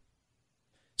food.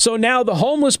 So now the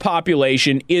homeless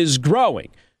population is growing.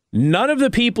 None of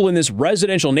the people in this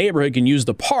residential neighborhood can use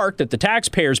the park that the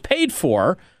taxpayers paid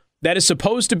for, that is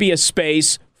supposed to be a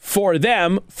space for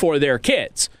them, for their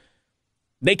kids.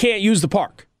 They can't use the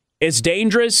park. It's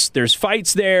dangerous. There's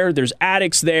fights there. There's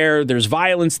addicts there. There's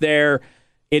violence there.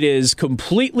 It is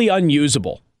completely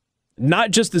unusable. Not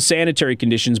just the sanitary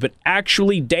conditions, but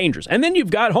actually dangerous. And then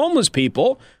you've got homeless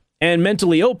people and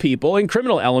mentally ill people and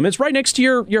criminal elements right next to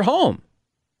your home.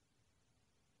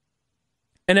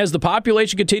 And as the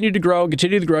population continued to grow,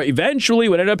 eventually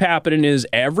what ended up happening is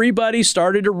everybody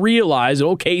started to realize,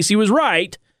 oh, Casey was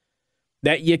right,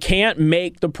 that you can't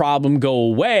make the problem go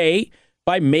away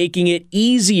by making it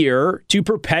easier to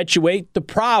perpetuate the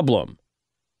problem.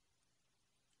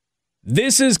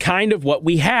 This is kind of what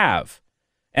we have.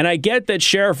 And I get that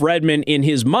Sheriff Redmond in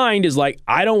his mind is like,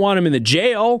 I don't want him in the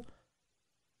jail.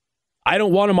 I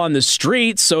don't want him on the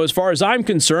streets. So as far as I'm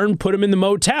concerned, put him in the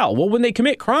motel. Well, when they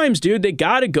commit crimes, dude, they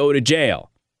got to go to jail.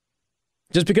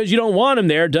 Just because you don't want them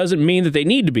there doesn't mean that they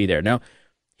need to be there. Now,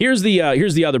 here's the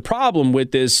other problem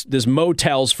with this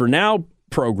Motels for Now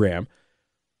program.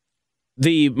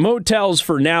 The Motels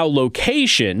for Now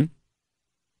location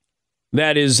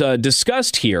that is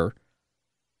discussed here.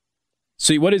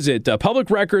 So what is it?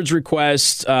 Public records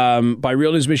request by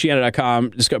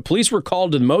realnewsmichiana.com. Police were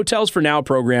called to the Motels for Now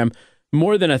program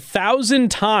more than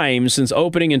 1,000 times since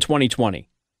opening in 2020.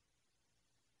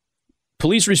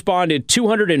 Police responded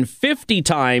 250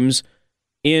 times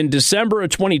in December of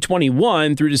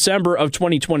 2021 through December of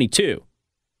 2022.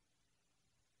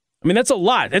 I mean, that's a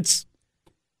lot.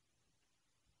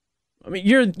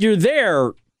 You're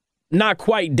there not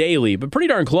quite daily, but pretty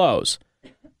darn close.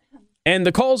 And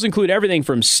the calls include everything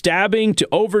from stabbing to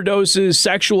overdoses,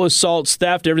 sexual assaults,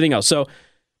 theft, everything else. So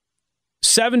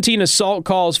 17 assault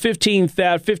calls, 15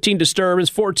 theft, 15 disturbance,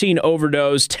 14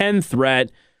 overdose, 10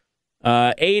 threat,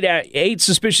 8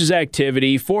 suspicious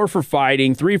activity, 4 for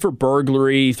fighting, 3 for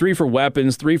burglary, 3 for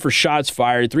weapons, 3 for shots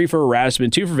fired, 3 for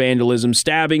harassment, 2 for vandalism,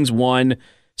 stabbings 1,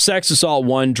 sex assault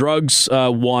 1, drugs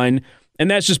 1.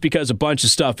 And that's just because a bunch of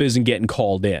stuff isn't getting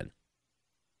called in.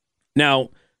 Now,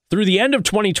 through the end of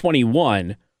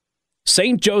 2021,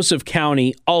 St. Joseph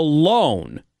County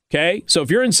alone, okay? So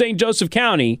if you're in St. Joseph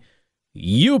County,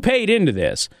 you paid into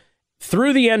this.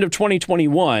 Through the end of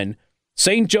 2021,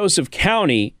 St. Joseph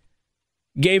County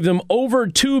gave them over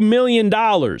 $2 million.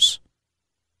 Over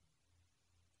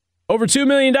 $2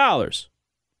 million.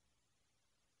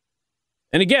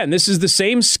 And again, this is the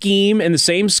same scheme and the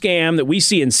same scam that we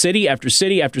see in city after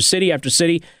city after city after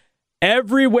city,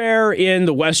 everywhere in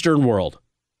the Western world.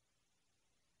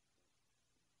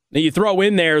 Now, you throw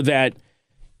in there that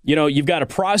You've got a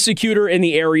prosecutor in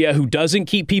the area who doesn't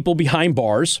keep people behind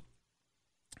bars.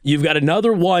 You've got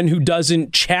another one who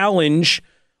doesn't challenge,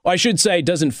 or I should say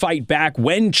doesn't fight back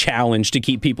when challenged to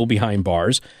keep people behind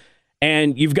bars.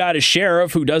 And you've got a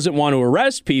sheriff who doesn't want to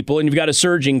arrest people, and you've got a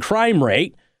surging crime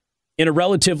rate in a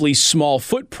relatively small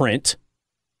footprint.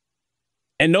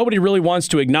 And nobody really wants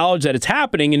to acknowledge that it's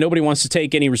happening, and nobody wants to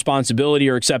take any responsibility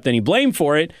or accept any blame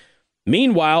for it.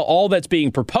 Meanwhile, all that's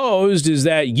being proposed is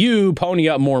that you pony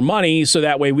up more money so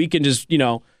that way we can just,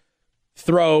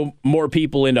 throw more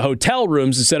people into hotel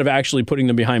rooms instead of actually putting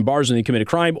them behind bars when they commit a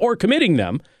crime or committing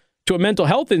them to a mental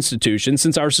health institution,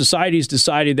 since our society's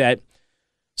decided that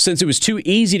since it was too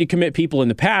easy to commit people in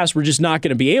the past, we're just not going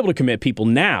to be able to commit people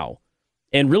now.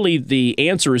 And really, the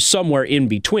answer is somewhere in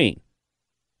between.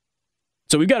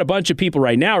 So we've got a bunch of people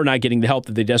right now who are not getting the help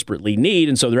that they desperately need,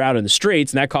 and so they're out in the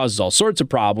streets, and that causes all sorts of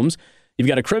problems. You've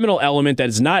got a criminal element that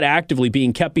is not actively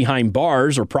being kept behind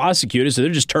bars or prosecuted, so they're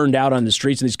just turned out on the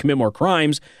streets and they just commit more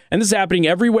crimes. And this is happening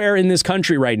everywhere in this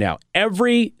country right now.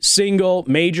 Every single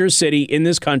major city in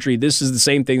this country, this is the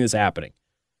same thing that's happening.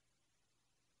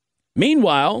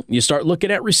 Meanwhile, you start looking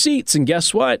at receipts, and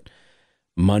guess what?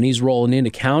 Money's rolling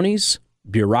into counties.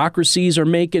 Bureaucracies are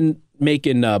making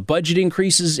budget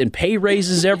increases and pay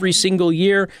raises every single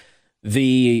year.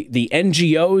 The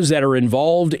NGOs that are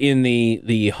involved in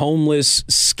the homeless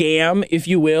scam, if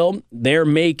you will, they're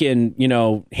making,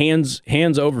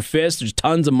 hands over fist. There's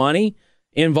tons of money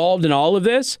involved in all of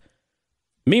this.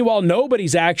 Meanwhile,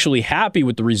 nobody's actually happy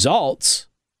with the results.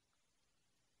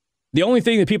 The only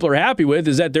thing that people are happy with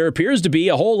is that there appears to be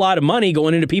a whole lot of money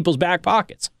going into people's back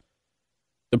pockets.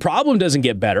 The problem doesn't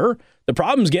get better. The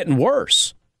problem's getting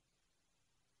worse.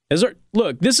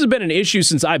 Look, this has been an issue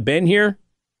since I've been here.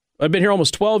 I've been here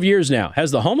almost 12 years now.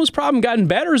 Has the homeless problem gotten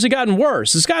better or has it gotten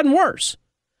worse? It's gotten worse.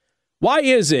 Why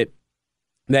is it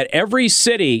that every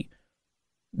city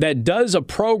that does a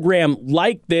program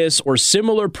like this or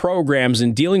similar programs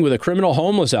in dealing with a criminal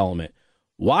homeless element,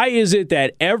 why is it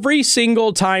that every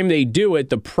single time they do it,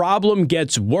 the problem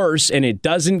gets worse and it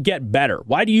doesn't get better?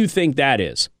 Why do you think that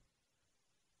is?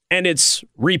 And it's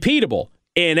repeatable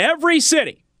in every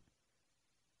city.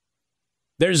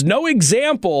 There's no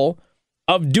example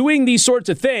of doing these sorts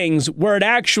of things where it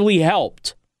actually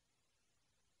helped.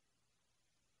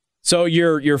 So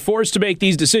you're forced to make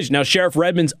these decisions. Now, Sheriff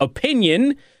Redmond's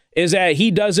opinion is that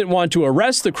he doesn't want to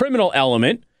arrest the criminal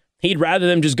element. He'd rather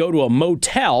them just go to a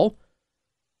motel.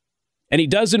 And he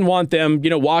doesn't want them,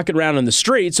 walking around on the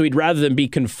street, so he'd rather them be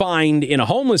confined in a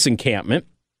homeless encampment.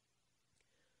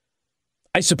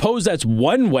 I suppose that's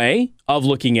one way of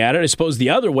looking at it. I suppose the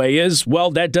other way is,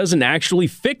 well, that doesn't actually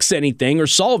fix anything or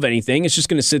solve anything. It's just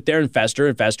going to sit there and fester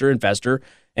and fester and fester.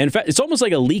 And it's almost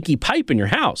like a leaky pipe in your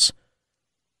house.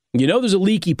 There's a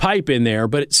leaky pipe in there,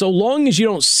 but so long as you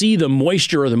don't see the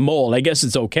moisture or the mold, I guess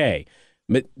it's okay.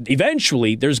 But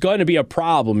eventually, there's going to be a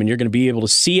problem, and you're going to be able to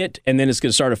see it, and then it's going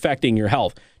to start affecting your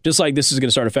health, just like this is going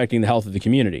to start affecting the health of the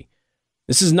community.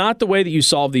 This is not the way that you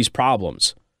solve these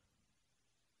problems.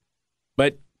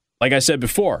 But like I said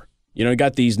before, you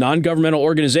got these non-governmental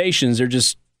organizations. They're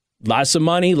just lots of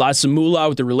money, lots of moolah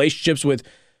with the relationships with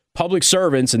public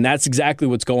servants, and that's exactly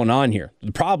what's going on here.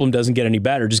 The problem doesn't get any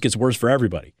better. It just gets worse for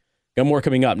everybody. Got more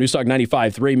coming up. Newstalk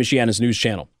 95.3, Michiana's news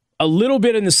channel. A little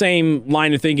bit in the same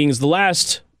line of thinking as the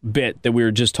last bit that we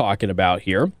were just talking about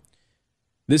here.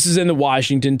 This is in the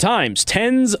Washington Times.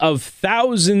 Tens of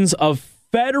thousands of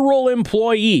federal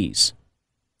employees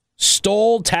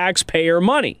stole taxpayer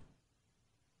money.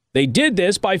 They did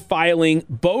this by filing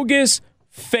bogus,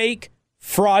 fake,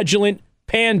 fraudulent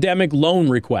pandemic loan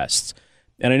requests.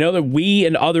 And I know that we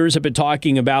and others have been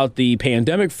talking about the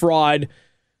pandemic fraud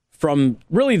from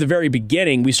really the very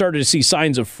beginning. We started to see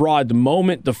signs of fraud the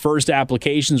moment the first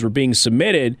applications were being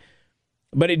submitted.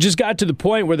 But it just got to the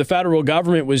point where the federal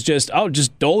government was just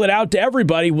dole it out to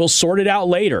everybody. We'll sort it out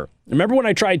later. Remember when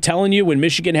I tried telling you when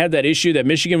Michigan had that issue that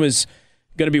Michigan was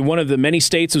going to be one of the many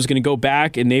states that was going to go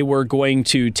back and they were going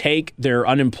to take their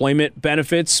unemployment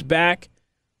benefits back?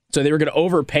 So they were going to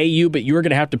overpay you, but you were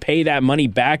going to have to pay that money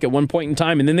back at one point in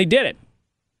time. And then they did it.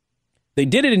 They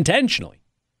did it intentionally.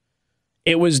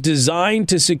 It was designed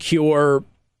to secure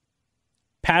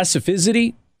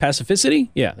pacificity.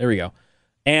 Yeah, there we go.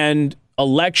 And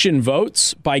election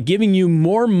votes by giving you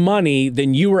more money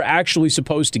than you were actually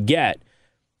supposed to get.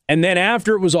 And then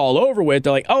after it was all over with,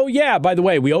 they're like, oh, yeah, by the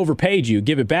way, we overpaid you.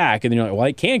 Give it back. And then you're like, well,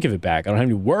 I can't give it back. I don't have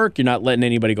any work. You're not letting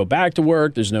anybody go back to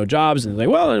work. There's no jobs. And they're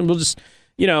like, well, we'll just,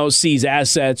 seize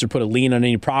assets or put a lien on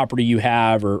any property you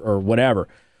have or whatever.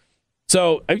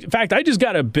 So, in fact, I just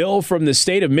got a bill from the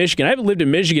state of Michigan. I haven't lived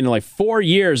in Michigan in like 4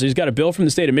 years. I just got a bill from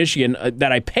the state of Michigan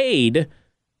that I paid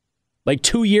like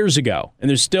 2 years ago, and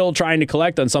they're still trying to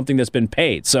collect on something that's been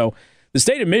paid. So the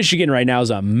state of Michigan right now is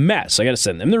a mess. I got to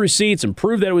send them the receipts and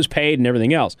prove that it was paid and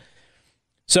everything else.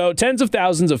 So tens of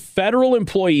thousands of federal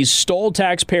employees stole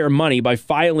taxpayer money by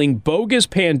filing bogus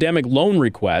pandemic loan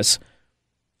requests.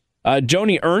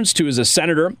 Joni Ernst, who is a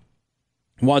senator,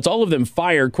 wants all of them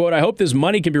fired. Quote, I hope this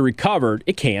money can be recovered.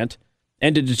 It can't.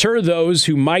 And to deter those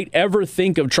who might ever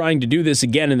think of trying to do this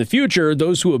again in the future,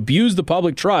 those who abuse the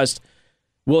public trust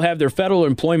will have their federal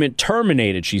employment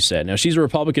terminated, she said. Now, she's a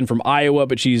Republican from Iowa,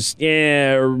 but she's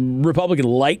Republican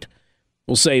light.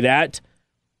 We'll say that.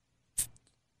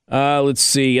 Let's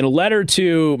see. In a letter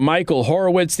to Michael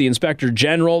Horowitz, the Inspector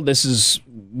General, this is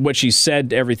what she said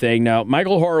to everything. Now,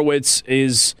 Michael Horowitz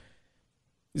is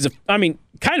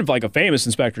kind of like a famous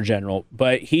Inspector General,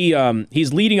 but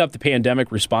he's leading up the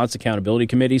Pandemic Response Accountability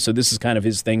Committee, so this is kind of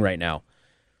his thing right now.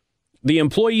 The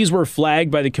employees were flagged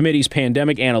by the committee's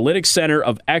Pandemic Analytics Center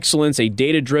of Excellence, a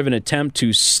data-driven attempt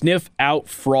to sniff out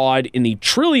fraud in the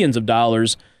trillions of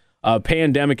dollars of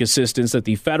pandemic assistance that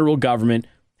the federal government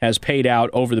has paid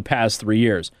out over the past 3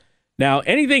 years. Now,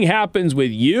 anything happens with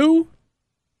you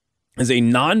as a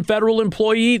non-federal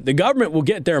employee, the government will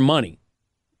get their money.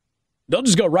 They'll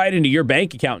just go right into your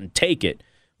bank account and take it.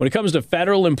 When it comes to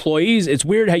federal employees, it's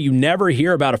weird how you never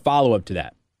hear about a follow-up to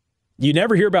that. You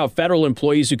never hear about federal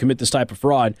employees who commit this type of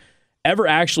fraud ever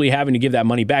actually having to give that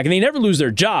money back. And they never lose their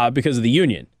job because of the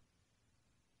union.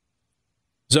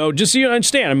 So just so you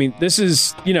understand, I mean, this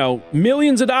is,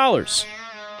 millions of dollars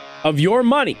of your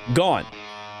money gone.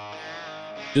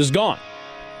 Just gone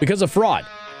because of fraud.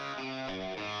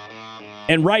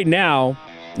 And right now,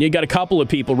 you got a couple of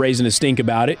people raising a stink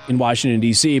about it in Washington,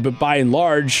 D.C., but by and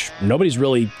large, nobody's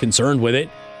really concerned with it.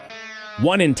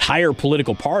 One entire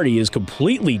political party is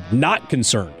completely not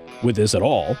concerned with this at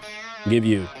all. I'll give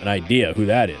you an idea who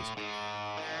that is.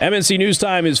 MNC News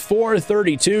Time is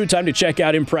 4:32. Time to check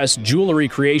out Impress Jewelry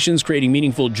Creations, creating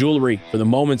meaningful jewelry for the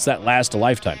moments that last a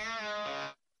lifetime.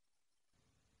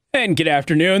 And good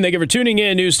afternoon. Thank you for tuning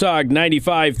in. News Talk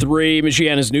 95.3,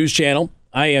 Michiana's news channel.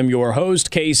 I am your host,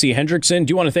 Casey Hendrickson.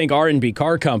 Do you want to thank R&B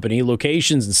Car Company,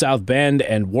 locations in South Bend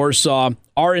and Warsaw.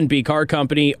 R&B Car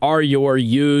Company are your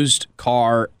used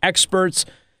car experts.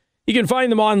 You can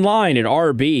find them online at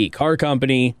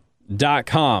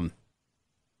rbcarcompany.com.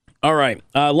 All right.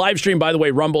 Live stream, by the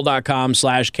way,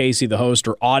 rumble.com/Casey the host,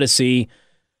 or Odyssey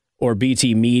or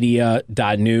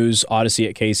btmedia.news, Odyssey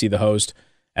at Casey the host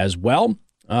as well.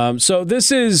 So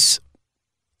this is,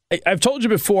 I've told you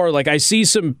before, like I see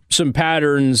some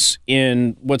patterns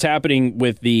in what's happening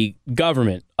with the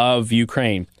government of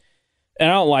Ukraine, and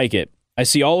I don't like it. I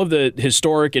see all of the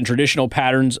historic and traditional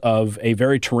patterns of a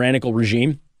very tyrannical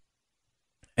regime.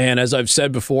 And as I've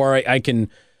said before, I can,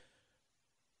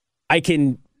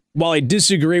 while I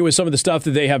disagree with some of the stuff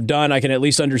that they have done, I can at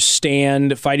least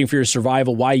understand fighting for your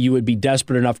survival, why you would be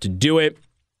desperate enough to do it.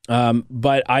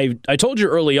 But I told you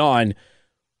early on,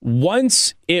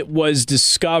 once it was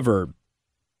discovered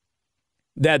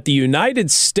that the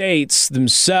United States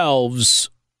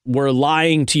themselves were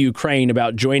lying to Ukraine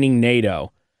about joining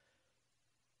NATO,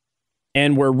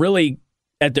 and were really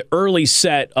at the early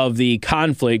set of the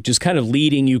conflict, just kind of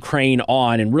leading Ukraine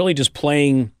on and really just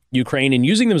playing Ukraine and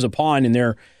using them as a pawn in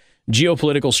their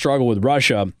geopolitical struggle with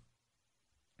Russia,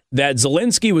 that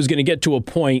Zelensky was going to get to a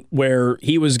point where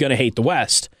he was going to hate the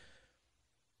West.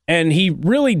 And he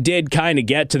really did kind of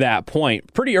get to that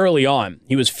point pretty early on.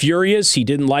 He was furious. He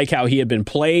didn't like how he had been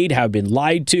played, how he'd been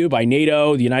lied to by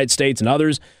NATO, the United States, and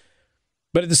others.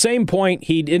 But at the same point,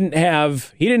 he didn't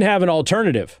have an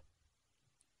alternative.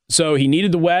 So he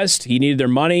needed the West. He needed their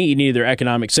money. He needed their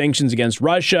economic sanctions against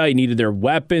Russia. He needed their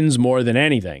weapons more than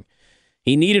anything.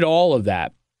 He needed all of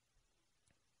that.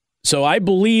 So I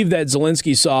believe that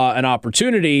Zelensky saw an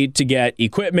opportunity to get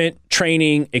equipment,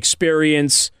 training,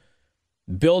 experience,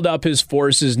 build up his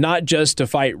forces, not just to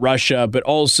fight Russia, but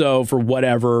also for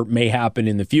whatever may happen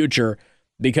in the future.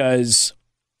 Because,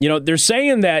 they're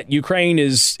saying that Ukraine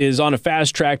is on a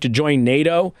fast track to join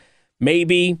NATO.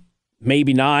 Maybe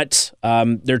not.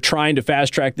 They're trying to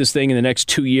fast track this thing in the next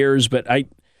 2 years. But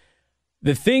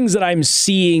the things that I'm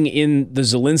seeing in the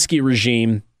Zelensky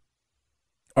regime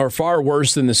are far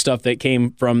worse than the stuff that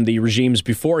came from the regimes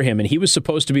before him. And he was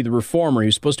supposed to be the reformer. He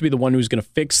was supposed to be the one who was going to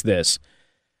fix this.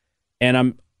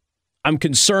 And I'm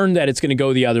concerned that it's going to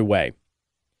go the other way.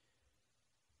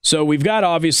 So we've got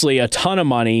obviously a ton of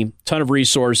money, ton of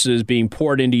resources being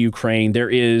poured into Ukraine. There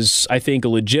is, I think, a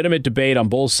legitimate debate on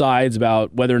both sides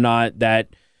about whether or not that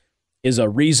is a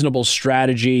reasonable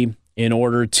strategy in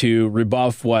order to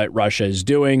rebuff what Russia is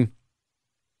doing.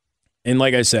 And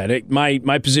like I said,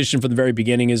 my position from the very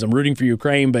beginning is I'm rooting for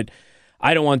Ukraine, but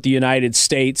I don't want the United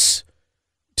States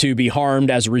to be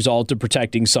harmed as a result of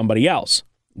protecting somebody else.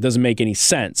 It doesn't make any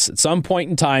sense. At some point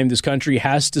in time, this country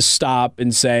has to stop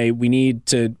and say we need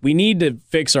to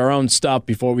fix our own stuff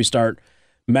before we start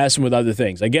messing with other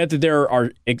things. I get that there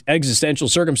are existential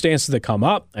circumstances that come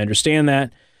up. I understand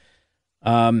that.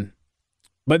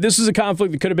 But this is a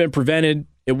conflict that could have been prevented.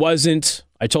 It wasn't.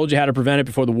 I told you how to prevent it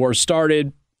before the war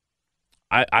started.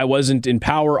 I wasn't in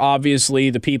power, obviously.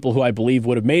 The people who I believe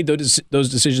would have made those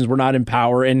decisions were not in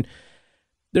power. And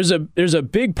there's a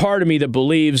big part of me that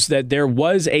believes that there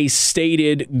was a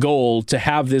stated goal to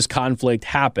have this conflict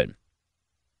happen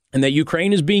and that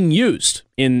Ukraine is being used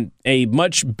in a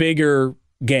much bigger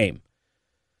game.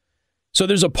 So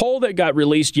there's a poll that got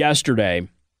released yesterday,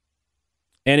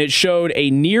 and it showed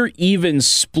a near even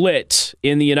split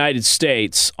in the United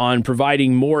States on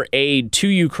providing more aid to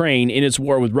Ukraine in its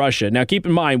war with Russia. Now, keep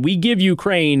in mind, we give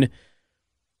Ukraine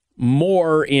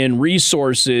more in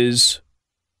resources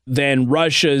than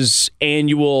Russia's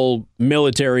annual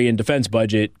military and defense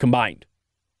budget combined.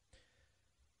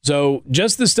 So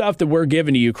just the stuff that we're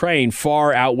giving to Ukraine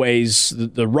far outweighs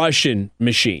the Russian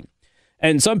machine.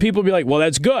 And some people will be like, well,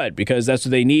 that's good because that's what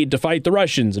they need to fight the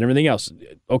Russians and everything else.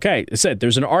 Okay, I said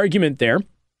there's an argument there.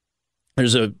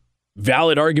 There's a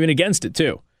valid argument against it,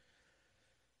 too.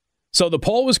 So the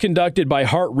poll was conducted by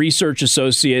Hart Research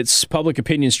Associates Public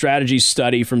Opinion Strategy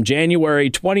Study from January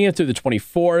 20th through the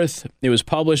 24th. It was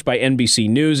published by NBC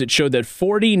News. It showed that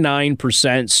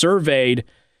 49% surveyed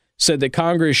said that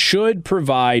Congress should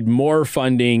provide more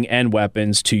funding and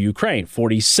weapons to Ukraine.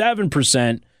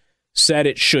 47% said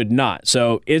it should not.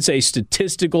 So it's a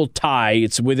statistical tie.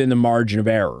 It's within the margin of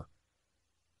error.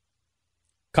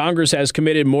 Congress has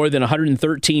committed more than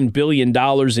 $113 billion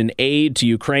in aid to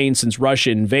Ukraine since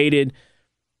Russia invaded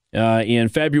in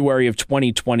February of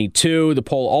 2022. The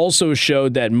poll also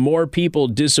showed that more people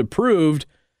disapproved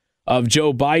of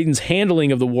Joe Biden's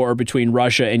handling of the war between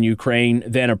Russia and Ukraine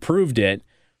than approved it.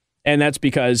 And that's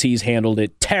because he's handled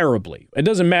it terribly. It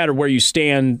doesn't matter where you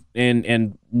stand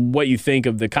and what you think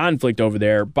of the conflict over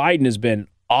there. Biden has been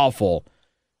awful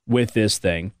with this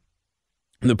thing.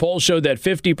 The poll showed that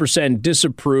 50%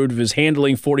 disapproved of his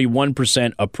handling,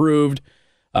 41% approved,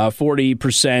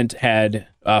 40% had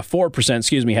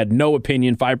 4%, had no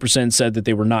opinion, 5% said that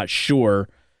they were not sure.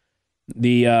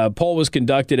 The poll was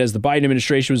conducted as the Biden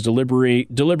administration was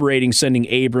deliberating sending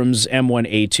Abrams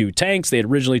M1A2 tanks. They had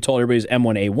originally told everybody it was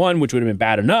M1A1, which would have been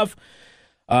bad enough.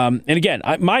 And again,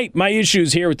 my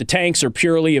issues here with the tanks are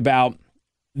purely about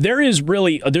there's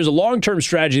a long-term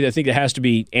strategy that I think that has to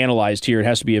be analyzed here. It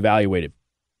has to be evaluated.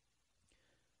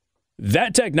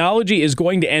 That technology is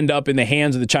going to end up in the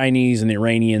hands of the Chinese and the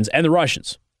Iranians and the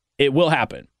Russians. It will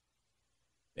happen.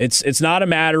 It's not a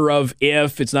matter of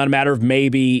if, it's not a matter of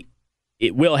maybe.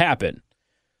 It will happen.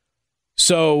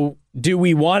 So do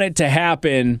we want it to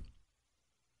happen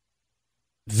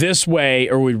this way,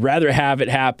 or we'd rather have it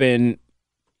happen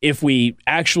if we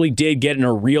actually did get in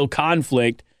a real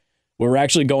conflict where we're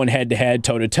actually going head-to-head,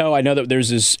 toe-to-toe? I know that there's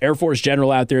this Air Force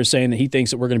general out there saying that he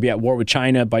thinks that we're going to be at war with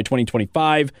China by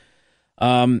 2025.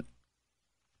 I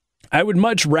would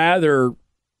much rather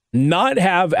not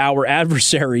have our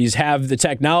adversaries have the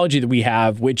technology that we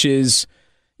have, which is,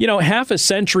 half a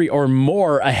century or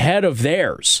more ahead of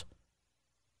theirs.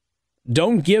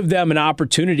 Don't give them an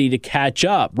opportunity to catch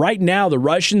up. Right now, the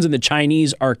Russians and the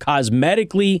Chinese are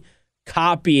cosmetically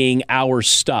copying our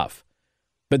stuff,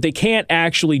 but they can't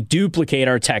actually duplicate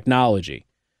our technology.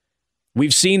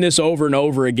 We've seen this over and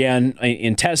over again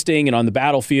in testing and on the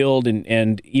battlefield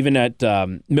and even at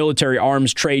military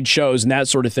arms trade shows and that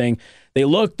sort of thing. They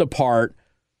look the part.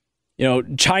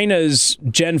 China's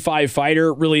Gen 5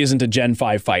 fighter really isn't a Gen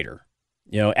 5 fighter.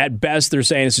 At best, they're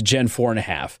saying it's a Gen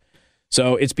 4.5.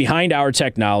 So it's behind our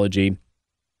technology.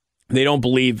 They don't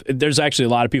believe, there's actually a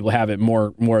lot of people have it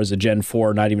more as a Gen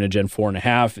 4, not even a Gen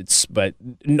 4.5. But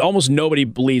almost nobody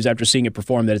believes after seeing it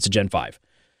perform that it's a Gen 5.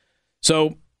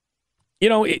 So,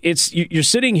 you're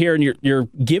sitting here and you're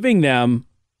giving them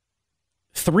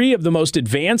three of the most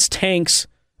advanced tanks.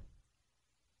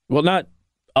 Well, not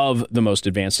of the most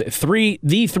advanced, the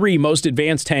three most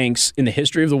advanced tanks in the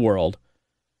history of the world.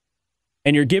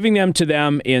 And you're giving them to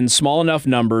them in small enough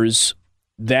numbers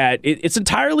that it's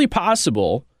entirely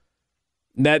possible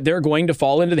that they're going to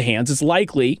fall into the hands. It's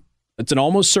likely, it's an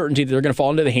almost certainty that they're going to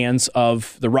fall into the hands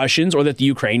of the Russians or that the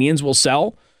Ukrainians will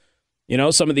sell,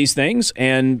 some of these things.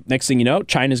 And next thing you know,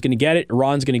 China's going to get it.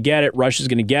 Iran's going to get it. Russia's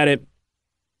going to get it.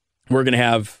 We're going to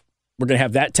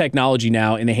have that technology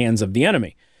now in the hands of the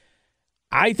enemy.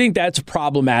 I think that's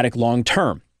problematic long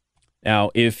term.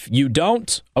 Now, if you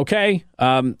don't, okay,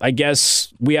 I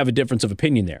guess we have a difference of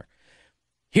opinion there.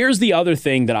 Here's the other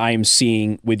thing that I am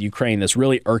seeing with Ukraine that's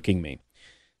really irking me.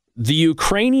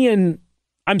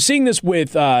 I'm seeing this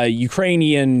with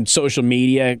Ukrainian social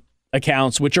media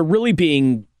accounts, which are really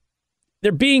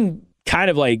they're being kind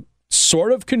of like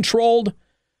sort of controlled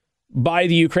by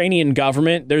the Ukrainian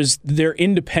government. They're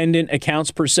independent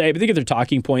accounts per se, but they get their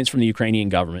talking points from the Ukrainian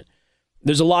government.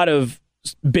 There's a lot of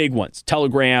big ones,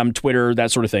 Telegram, Twitter,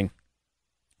 that sort of thing.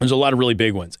 There's a lot of really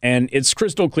big ones. And it's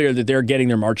crystal clear that they're getting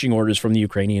their marching orders from the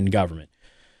Ukrainian government.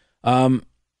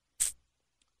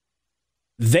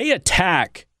 They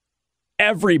attack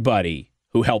everybody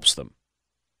who helps them.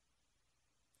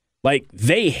 Like,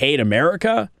 they hate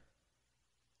America.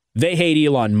 They hate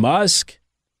Elon Musk.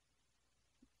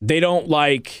 They don't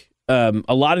like a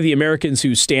lot of the Americans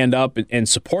who stand up and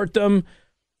support them.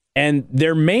 And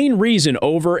their main reason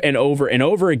over and over and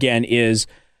over again is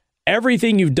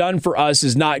everything you've done for us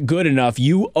is not good enough.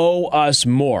 You owe us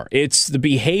more. It's the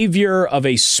behavior of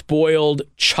a spoiled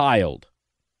child.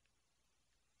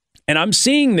 And I'm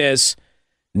seeing this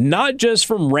not just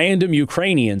from random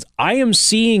Ukrainians. I am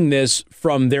seeing this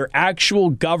from their actual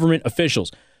government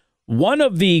officials. One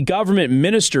of the government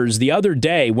ministers the other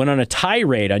day went on a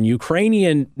tirade on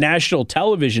Ukrainian national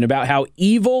television about how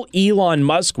evil Elon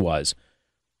Musk was.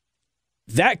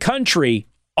 That country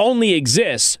only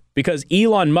exists because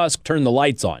Elon Musk turned the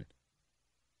lights on.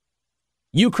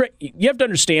 You have to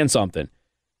understand something.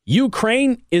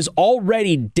 Ukraine is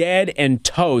already dead and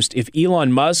toast if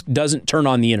Elon Musk doesn't turn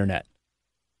on the internet.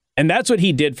 And that's what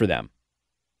he did for them.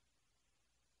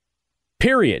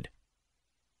 Period.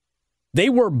 They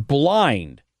were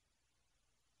blind.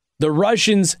 The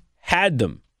Russians had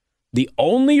them. The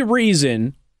only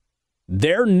reason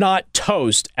they're not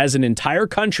toast as an entire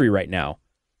country right now,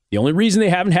 the only reason they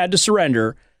haven't had to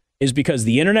surrender is because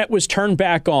the internet was turned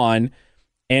back on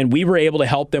and we were able to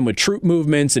help them with troop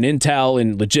movements and intel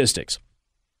and logistics.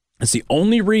 That's the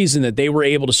only reason that they were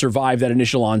able to survive that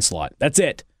initial onslaught. That's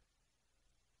it.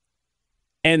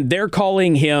 And they're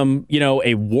calling him,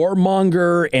 a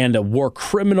warmonger and a war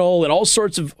criminal and all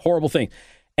sorts of horrible things.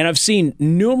 And I've seen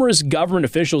numerous government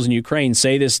officials in Ukraine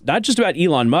say this, not just about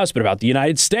Elon Musk, but about the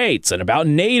United States and about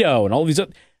NATO and all these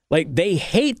other, they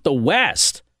hate the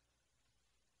West.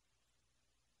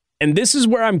 And this is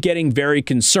where I'm getting very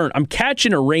concerned. I'm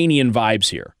catching Iranian vibes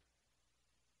here.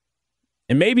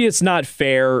 And maybe it's not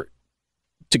fair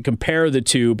to compare the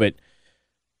two, but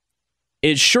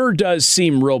it sure does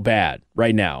seem real bad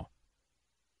right now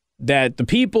that the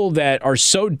people that are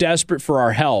so desperate for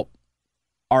our help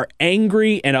are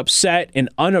angry and upset and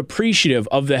unappreciative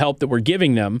of the help that we're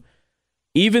giving them,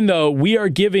 even though we are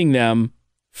giving them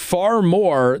far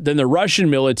more than the Russian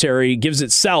military gives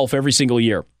itself every single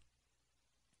year.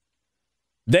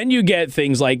 Then you get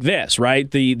things like this, right?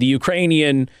 The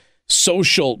Ukrainian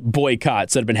social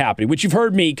boycotts that have been happening, which you've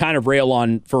heard me kind of rail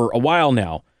on for a while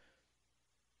now.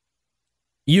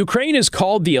 Ukraine has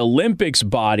called the Olympics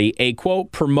body a,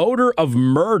 quote, promoter of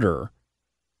murder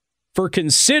for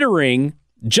considering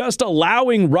just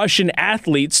allowing Russian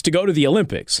athletes to go to the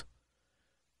Olympics.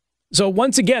 So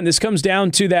once again, this comes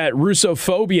down to that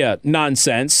Russophobia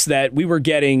nonsense that we were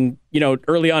getting,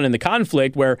 early on in the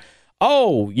conflict where,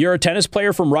 oh, you're a tennis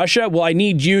player from Russia? Well, I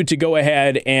need you to go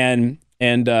ahead and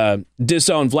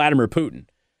disown Vladimir Putin.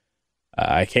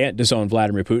 I can't disown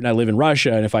Vladimir Putin. I live in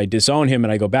Russia, and if I disown him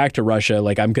and I go back to Russia,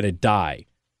 I'm going to die.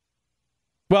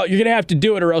 Well, you're going to have to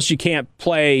do it or else you can't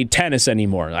play tennis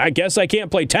anymore. I guess I can't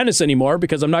play tennis anymore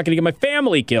because I'm not going to get my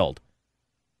family killed.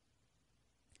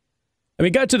 I mean,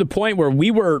 it got to the point where we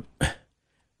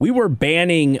were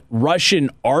banning Russian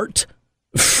art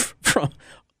from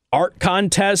art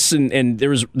contests, and there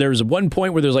was one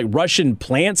point where there's Russian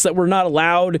plants that were not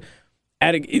allowed.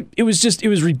 It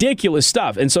was ridiculous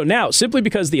stuff. And so now, simply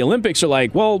because the Olympics are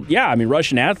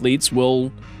Russian athletes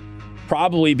will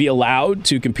probably be allowed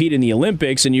to compete in the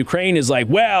Olympics, and Ukraine is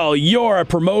you're a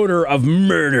promoter of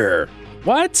murder.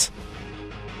 What?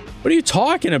 What are you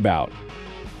talking about?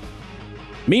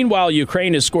 Meanwhile,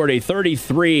 Ukraine has scored a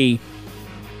 33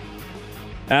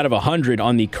 out of 100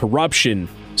 on the corruption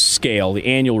scale, the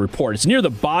annual report. It's near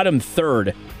the bottom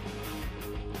third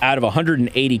out of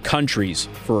 180 countries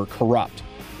for corrupt.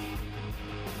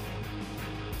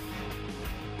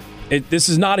 This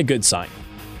is not a good sign.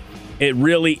 It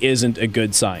really isn't a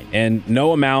good sign. And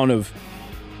no amount of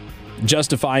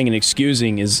justifying and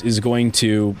excusing is going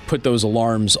to put those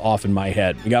alarms off in my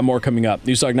head. We got more coming up.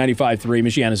 News Talk 95.3,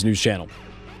 Michiana's news channel.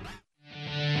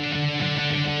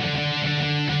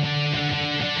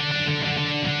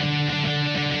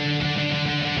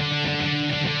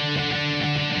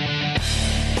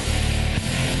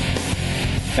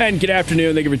 And good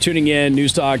afternoon. Thank you for tuning in.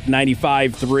 News Talk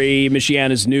 95.3,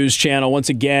 Michiana's news channel. Once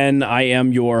again, I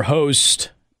am your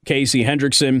host, Casey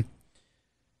Hendrickson.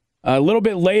 A little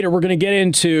bit later, we're going to get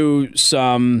into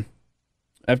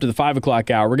after the 5 o'clock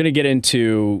hour, we're going to get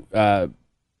into, some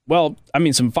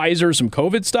Pfizer, some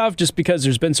COVID stuff, just because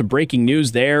there's been some breaking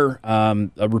news there.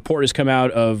 A report has come out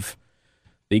of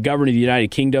the government of the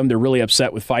United Kingdom. They're really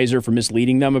upset with Pfizer for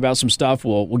misleading them about some stuff.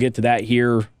 We'll get to that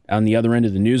here on the other end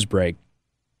of the news break.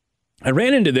 I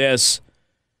ran into this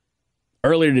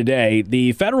earlier today.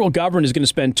 The federal government is going to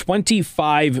spend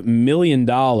 $25 million,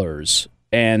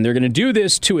 and they're going to do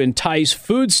this to entice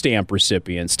food stamp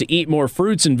recipients to eat more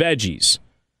fruits and veggies.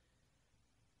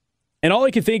 And all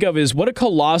I can think of is what a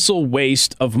colossal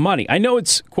waste of money. I know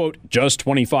it's, quote, just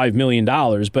 $25 million,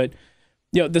 but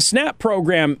the SNAP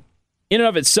program in and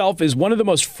of itself is one of the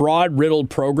most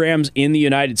fraud-riddled programs in the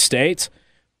United States.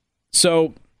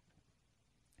 So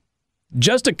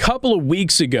just a couple of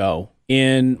weeks ago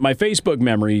in my Facebook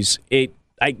memories,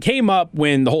 I came up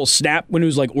when the whole SNAP, when it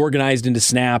was like organized into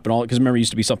SNAP and all, because remember it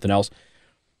used to be something else.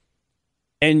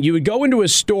 And you would go into a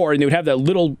store and they would have that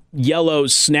little yellow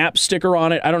SNAP sticker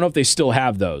on it. I don't know if they still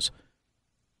have those.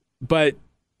 But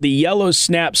the yellow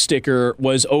SNAP sticker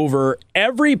was over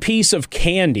every piece of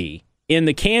candy in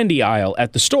the candy aisle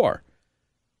at the store.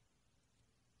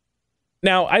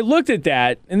 Now, I looked at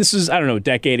that, and this is, I don't know, a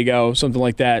decade ago, something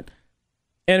like that.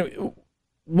 And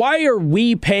why are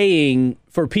we paying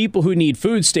for people who need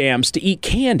food stamps to eat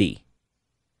candy?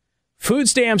 Food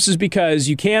stamps is because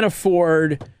you can't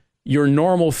afford your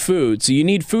normal food. So you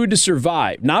need food to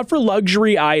survive, not for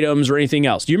luxury items or anything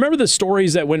else. Do you remember the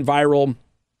stories that went viral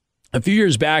a few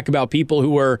years back about people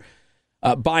who were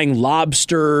buying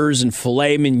lobsters and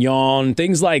filet mignon,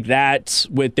 things like that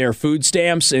with their food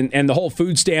stamps and the whole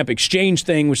food stamp exchange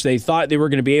thing, which they thought they were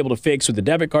going to be able to fix with the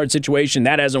debit card situation?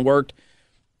 That hasn't worked.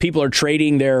 People are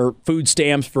trading their food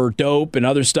stamps for dope and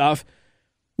other stuff.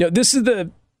 This is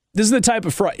the type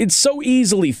of fraud. It's so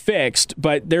easily fixed,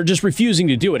 but they're just refusing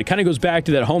to do it. It kind of goes back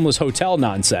to that homeless hotel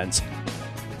nonsense.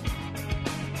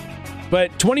 But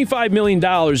 $25 million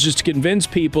just to convince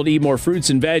people to eat more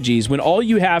fruits and veggies when all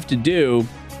you have to do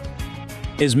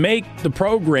is make the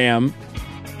program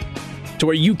to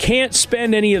where you can't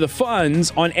spend any of the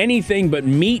funds on anything but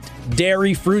meat,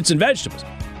 dairy, fruits, and vegetables.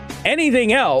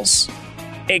 Anything else,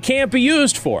 it can't be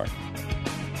used for.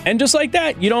 And just like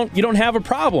that, you don't have a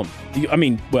problem. You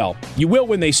will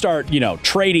when they start,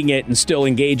 trading it and still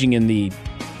engaging in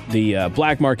the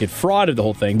black market fraud of the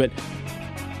whole thing. But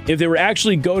if they were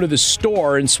actually go to the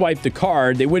store and swipe the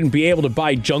card, they wouldn't be able to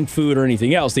buy junk food or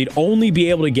anything else. They'd only be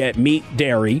able to get meat,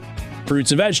 dairy,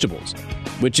 fruits, and vegetables,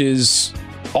 which is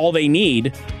all they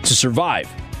need to survive.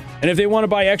 And if they want to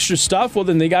buy extra stuff, well,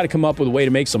 then they got to come up with a way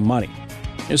to make some money.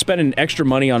 They're spending extra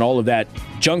money on all of that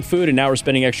junk food, and now we're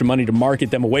spending extra money to market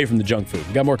them away from the junk food.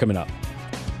 We got more coming up.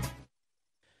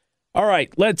 All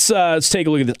right, let's take a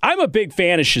look at this. I'm a big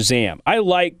fan of Shazam. I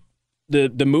like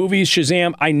the movie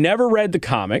Shazam. I never read the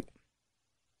comic,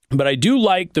 but I do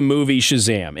like the movie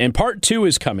Shazam. And part 2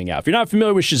 is coming out. If you're not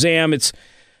familiar with Shazam, it's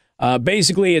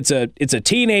basically it's a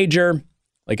teenager,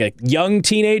 like a young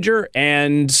teenager,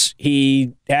 and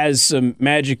he has some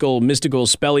magical, mystical,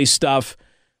 spelly stuff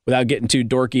without getting too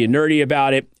dorky and nerdy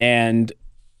about it. And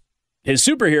his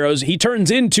superheroes, he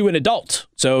turns into an adult.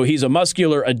 So he's a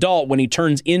muscular adult when he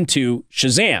turns into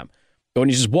Shazam. But when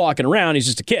he's just walking around, he's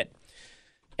just a kid.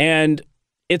 And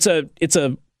it's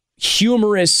a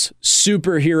humorous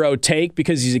superhero take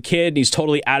because he's a kid and he's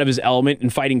totally out of his element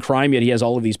and fighting crime, yet he has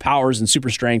all of these powers and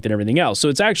super strength and everything else. So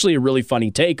it's actually a really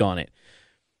funny take on it.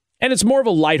 And it's more of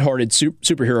a lighthearted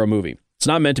superhero movie. It's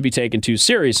not meant to be taken too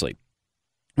seriously.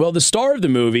 Well, the star of the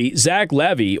movie, Zach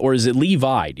Levy, or is it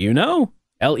Levi? Do you know?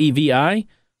 L-E-V-I?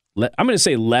 I'm going to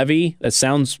say Levy. That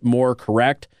sounds more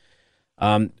correct.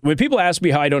 When people ask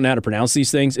me how I don't know how to pronounce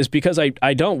these things, it's because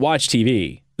I don't watch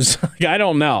TV. I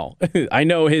don't know. I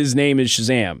know his name is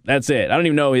Shazam. That's it. I don't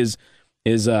even know his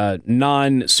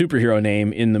non-superhero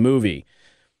name in the movie.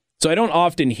 So I don't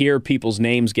often hear people's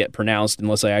names get pronounced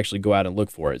unless I actually go out and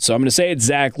look for it. So I'm going to say it's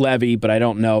Zach Levy, but I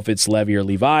don't know if it's Levy or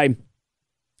Levi.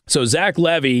 So Zach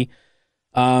Levy,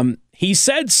 he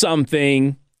said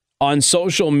something on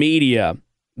social media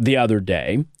the other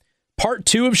day. Part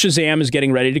 2 of Shazam is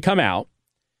getting ready to come out.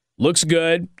 Looks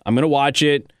good. I'm going to watch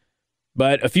it.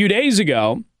 But a few days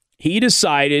ago, he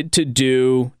decided to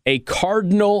do a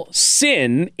cardinal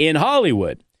sin in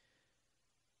Hollywood.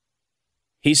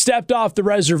 He stepped off the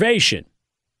reservation.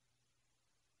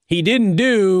 He didn't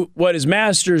do what his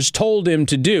masters told him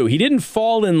to do. He didn't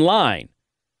fall in line.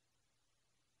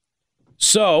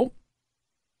 So,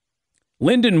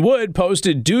 Lyndon Wood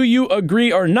posted, "Do you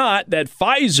agree or not that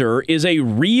Pfizer is a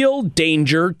real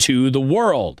danger to the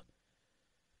world?"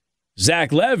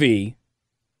 Zach Levy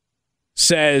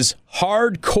says,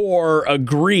 "Hardcore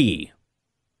agree."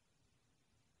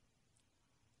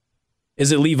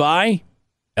 Is it Levi?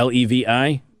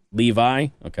 Levi? Levi?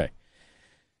 Okay.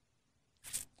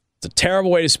 It's a terrible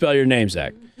way to spell your name,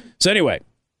 Zach. So anyway,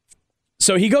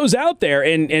 so he goes out there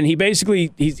and he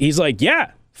basically, he's like,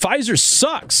 yeah, Pfizer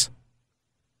sucks.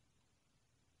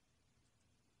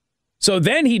 So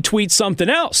then he tweets something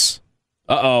else.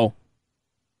 Uh-oh.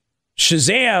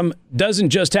 Shazam doesn't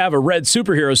just have a red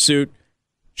superhero suit.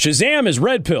 Shazam is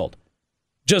red-pilled.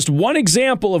 Just one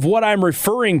example of what I'm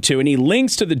referring to, and he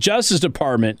links to the Justice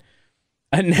Department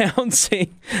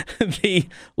announcing the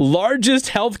largest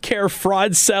healthcare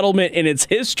fraud settlement in its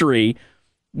history,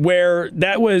 where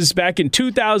that was back in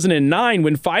 2009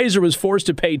 when Pfizer was forced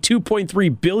to pay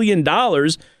 $2.3 billion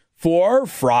for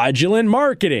fraudulent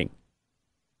marketing.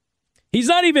 He's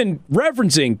not even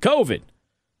referencing COVID,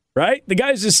 right? The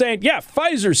guy's just saying, yeah,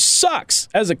 Pfizer sucks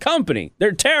as a company.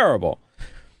 They're terrible.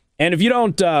 And if you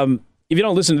don't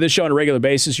listen to this show on a regular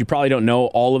basis, you probably don't know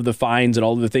all of the fines and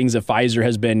all of the things that Pfizer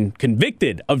has been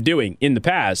convicted of doing in the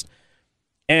past.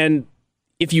 And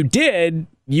if you did,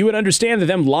 you would understand that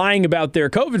them lying about their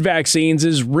COVID vaccines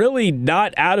is really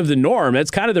not out of the norm.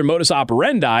 That's kind of their modus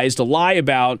operandi, is to lie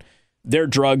about their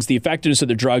drugs, the effectiveness of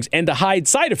their drugs, and to hide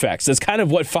side effects. That's kind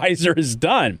of what Pfizer has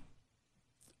done.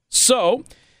 So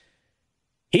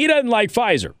he doesn't like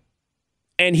Pfizer.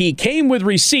 And he came with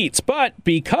receipts, but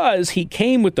because he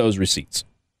came with those receipts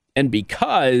and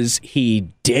because he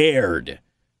dared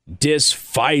diss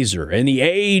Pfizer in the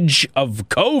age of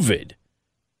COVID,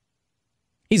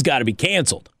 he's got to be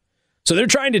canceled. So they're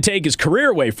trying to take his career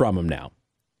away from him now.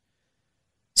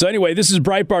 So anyway, this is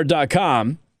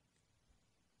Breitbart.com.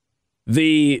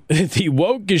 The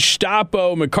woke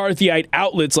Gestapo McCarthyite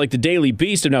outlets like the Daily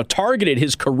Beast have now targeted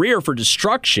his career for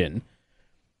destruction.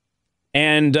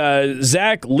 And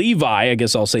Zach Levi, I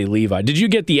guess I'll say Levi. Did you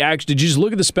get the act? Did you just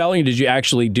look at the spelling? Or did you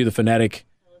actually do the phonetic?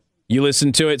 You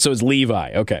listened to it, so it's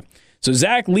Levi. Okay. So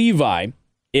Zach Levi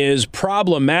is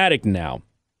problematic now.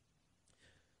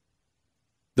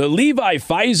 The Levi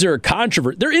Pfizer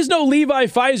controversy. There is no Levi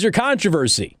Pfizer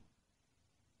controversy.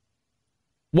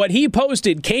 What he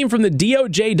posted came from the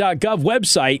DOJ.gov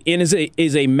website and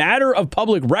is a matter of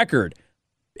public record.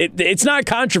 It's not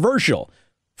controversial.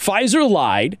 Pfizer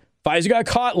lied. Pfizer got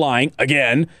caught lying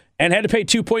again and had to pay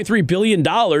 $2.3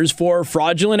 billion for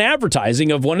fraudulent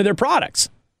advertising of one of their products.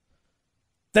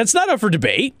 That's not up for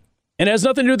debate and has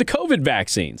nothing to do with the COVID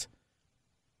vaccines.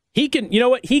 He can, you know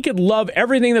what? He could love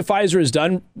everything that Pfizer has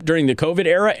done during the COVID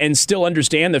era and still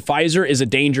understand that Pfizer is a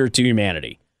danger to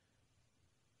humanity.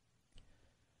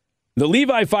 The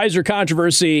Levi Pfizer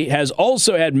controversy has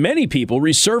also had many people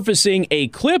resurfacing a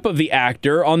clip of the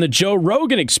actor on the Joe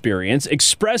Rogan Experience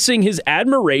expressing his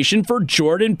admiration for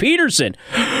Jordan Peterson.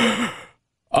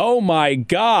 Oh my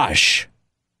gosh.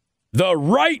 The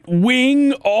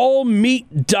right-wing,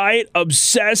 all-meat diet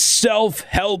obsessed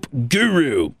self-help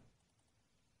guru.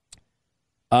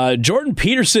 Jordan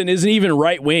Peterson isn't even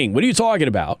right-wing. What are you talking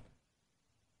about?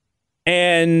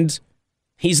 And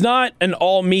he's not an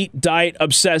all-meat diet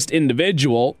obsessed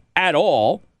individual at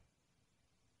all.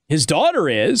 His daughter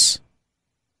is,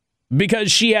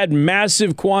 because she had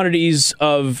massive quantities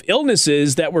of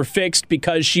illnesses that were fixed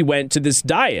because she went to this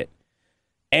diet.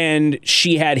 And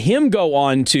she had him go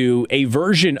on to a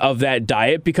version of that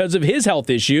diet because of his health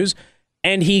issues,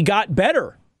 and he got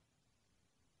better.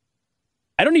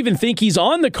 I don't even think he's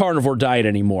on the carnivore diet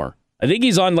anymore. I think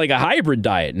he's on like a hybrid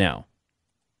diet now.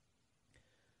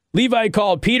 Levi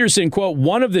called Peterson, quote,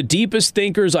 one of the deepest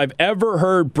thinkers I've ever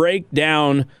heard break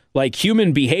down like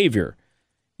human behavior.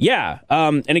 Yeah.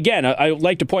 And again, I would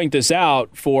like to point this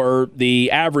out for the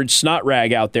average snot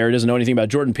rag out there who doesn't know anything about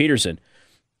Jordan Peterson.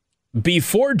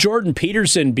 Before Jordan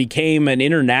Peterson became an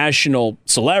international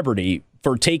celebrity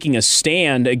for taking a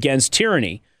stand against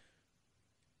tyranny,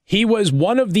 he was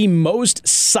one of the most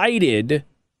cited,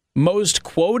 most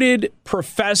quoted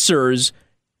professors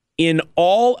in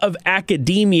all of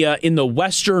academia in the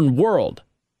Western world.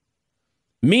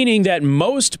 Meaning that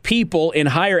most people in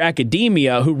higher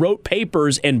academia who wrote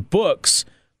papers and books,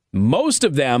 most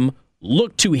of them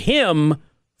looked to him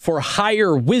for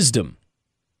higher wisdom.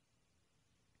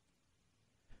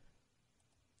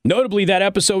 Notably, that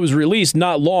episode was released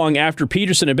not long after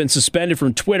Peterson had been suspended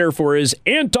from Twitter for his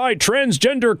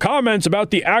anti-transgender comments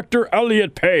about the actor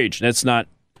Elliot Page.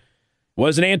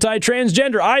 Wasn't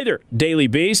anti-transgender either. Daily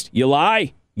Beast, you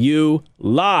lie. You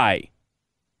lie.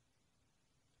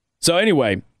 So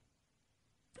anyway,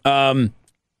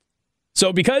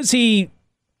 So because he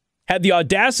had the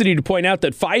audacity to point out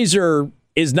that Pfizer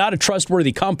is not a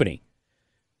trustworthy company,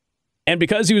 and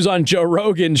because he was on Joe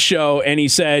Rogan's show and he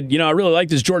said, I really like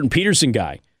this Jordan Peterson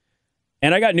guy.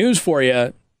 And I got news for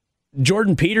you.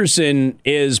 Jordan Peterson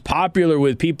is popular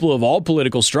with people of all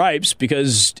political stripes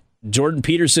because Jordan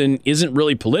Peterson isn't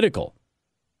really political.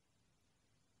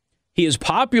 He is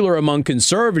popular among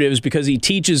conservatives because he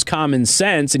teaches common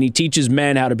sense and he teaches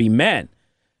men how to be men.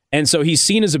 And so he's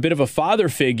seen as a bit of a father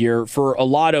figure for a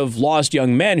lot of lost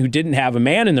young men who didn't have a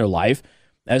man in their life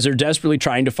as they're desperately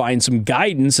trying to find some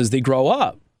guidance as they grow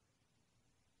up.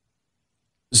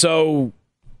 So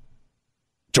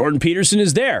Jordan Peterson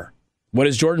is there. What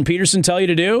does Jordan Peterson tell you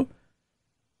to do?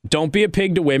 Don't be a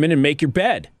pig to women and make your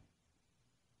bed.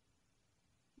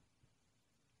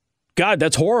 God,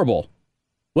 that's horrible.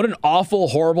 What an awful,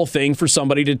 horrible thing for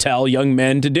somebody to tell young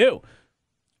men to do.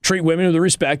 Treat women with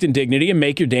respect and dignity and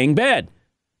make your dang bed.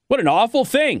 What an awful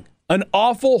thing. An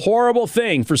awful, horrible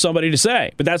thing for somebody to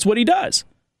say. But that's what he does.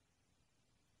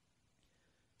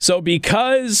 So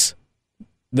because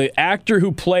the actor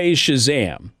who plays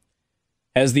Shazam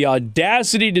has the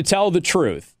audacity to tell the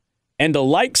truth and to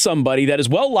like somebody that is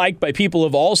well liked by people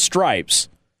of all stripes,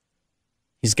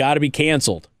 he's got to be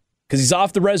canceled because he's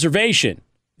off the reservation.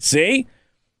 See?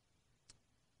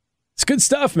 It's good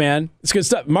stuff, man. It's good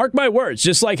stuff. Mark my words.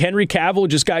 Just like Henry Cavill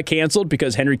just got canceled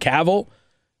because Henry Cavill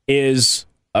is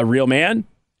a real man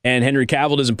and Henry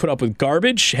Cavill doesn't put up with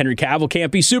garbage. Henry Cavill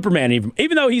can't be Superman,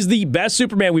 even though he's the best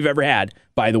Superman we've ever had,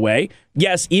 by the way.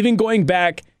 Yes, even going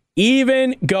back to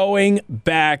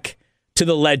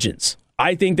the legends.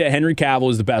 I think that Henry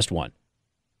Cavill is the best one.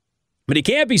 But he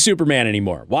can't be Superman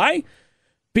anymore. Why?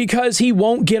 Because he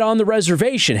won't get on the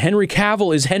reservation. Henry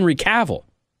Cavill is Henry Cavill.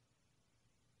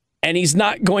 And he's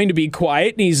not going to be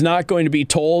quiet, and he's not going to be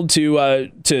told to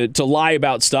lie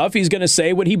about stuff. He's going to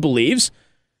say what he believes.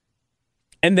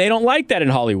 And they don't like that in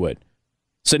Hollywood.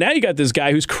 So now you got this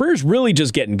guy whose career's really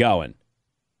just getting going,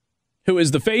 who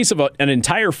is the face of an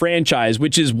entire franchise,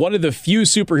 which is one of the few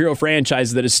superhero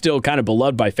franchises that is still kind of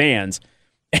beloved by fans.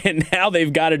 And now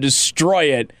they've got to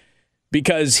destroy it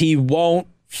because he won't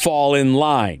fall in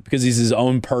line, because he's his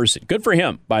own person. Good for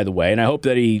him, by the way, and I hope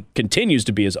that he continues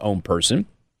to be his own person.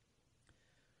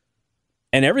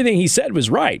 And everything he said was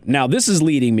right. Now, this is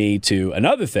leading me to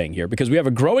another thing here, because we have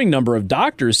a growing number of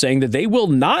doctors saying that they will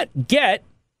not get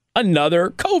another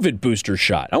COVID booster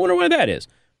shot. I wonder why that is.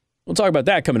 We'll talk about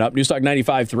that coming up. Newstalk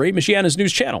 95.3, Michiana's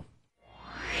news channel.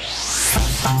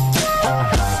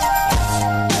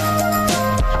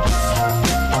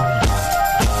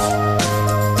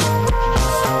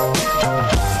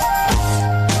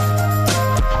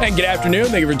 And good afternoon.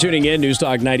 Thank you for tuning in.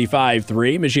 Newstalk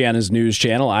 95.3, Michiana's news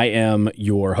channel. I am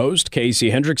your host, Casey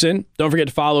Hendrickson. Don't forget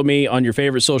to follow me on your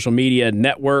favorite social media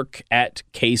network at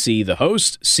Casey the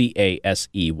Host,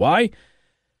 CASEY.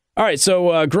 All right,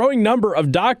 so a growing number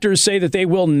of doctors say that they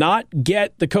will not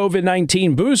get the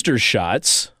COVID-19 booster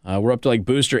shots. We're up to like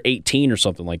booster 18 or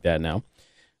something like that now.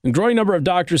 A growing number of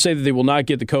doctors say that they will not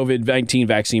get the COVID-19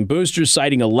 vaccine boosters,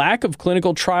 citing a lack of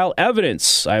clinical trial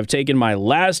evidence. I have taken my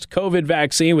last COVID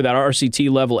vaccine without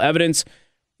RCT-level evidence.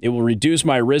 It will reduce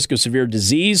my risk of severe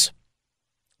disease.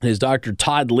 As Dr.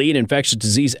 Todd Lee, an infectious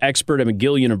disease expert at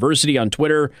McGill University, on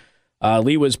Twitter,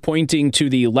 Lee was pointing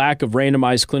to the lack of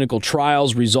randomized clinical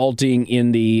trials resulting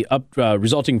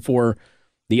for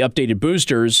the updated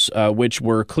boosters, which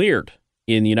were cleared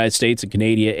in the United States and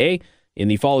Canada in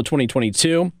the fall of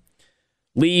 2022.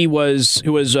 Lee,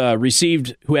 who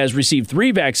has received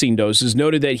 3 vaccine doses,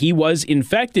 noted that he was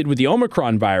infected with the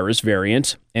Omicron virus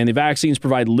variant, and the vaccines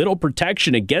provide little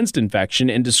protection against infection,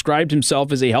 and described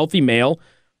himself as a healthy male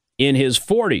in his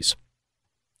 40s.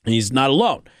 And he's not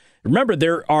alone. Remember,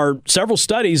 there are several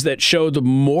studies that show the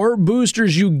more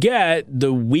boosters you get,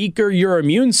 the weaker your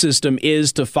immune system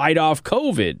is to fight off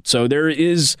COVID. So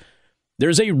there's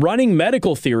a running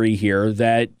medical theory here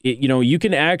that you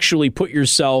can actually put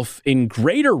yourself in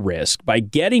greater risk by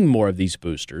getting more of these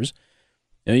boosters.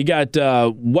 Now, you got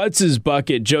what's his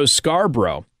bucket, Joe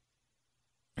Scarborough.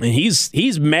 And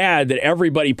he's mad that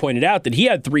everybody pointed out that he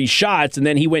had 3 shots and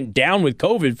then he went down with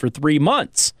COVID for 3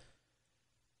 months.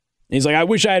 And he's like, I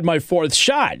wish I had my 4th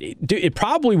shot. It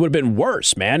probably would have been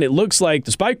worse, man. It looks like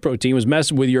the spike protein was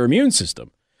messing with your immune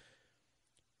system.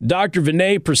 Dr.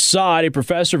 Vinay Prasad, a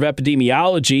professor of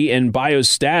epidemiology and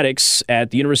biostatics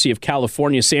at the University of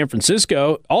California, San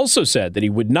Francisco, also said that he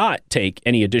would not take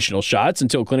any additional shots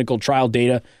until clinical trial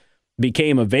data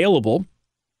became available.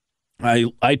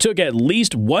 I took at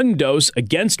least 1 dose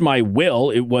against my will.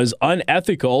 It was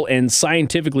unethical and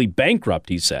scientifically bankrupt,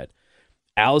 he said.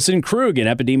 Allison Krug, an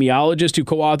epidemiologist who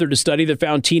co-authored a study that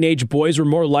found teenage boys were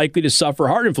more likely to suffer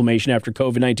heart inflammation after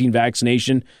COVID-19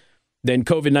 vaccination than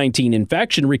COVID-19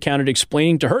 infection, recounted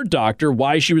explaining to her doctor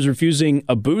why she was refusing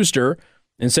a booster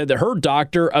and said that her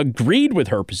doctor agreed with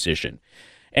her position.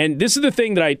 And this is the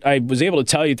thing that I was able to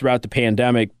tell you throughout the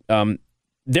pandemic.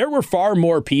 There were far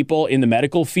more people in the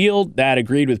medical field that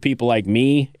agreed with people like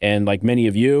me and like many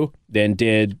of you than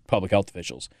did public health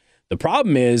officials. The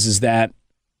problem is that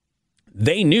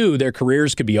they knew their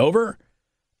careers could be over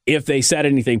if they said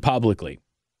anything publicly.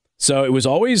 So it was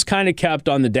always kind of kept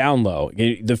on the down low.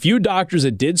 The few doctors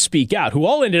that did speak out, who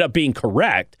all ended up being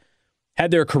correct, had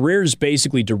their careers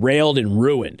basically derailed and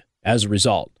ruined as a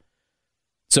result.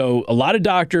 So a lot of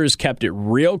doctors kept it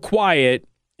real quiet,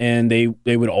 and they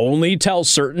would only tell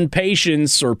certain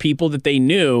patients or people that they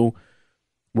knew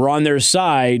were on their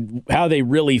side how they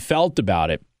really felt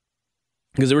about it,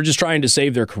 because they were just trying to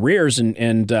save their careers. And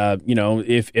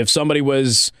if somebody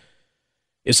was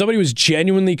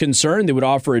genuinely concerned, they would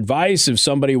offer advice. If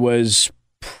somebody was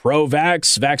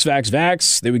pro-vax,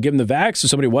 vax, they would give them the vax. If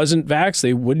somebody wasn't vax,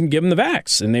 they wouldn't give them the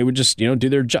vax, and they would just do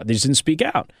their job. They just didn't speak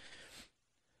out.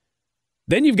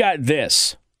 Then you've got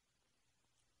this.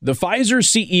 The Pfizer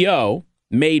CEO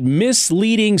made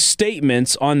misleading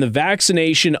statements on the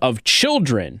vaccination of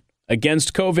children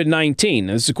against COVID-19.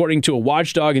 This is according to a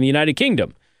watchdog in the United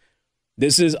Kingdom.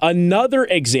 This is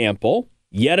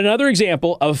yet another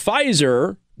example of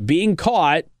Pfizer being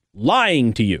caught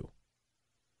lying to you.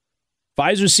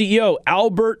 Pfizer CEO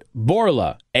Albert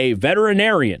Bourla, a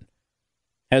veterinarian,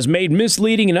 has made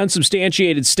misleading and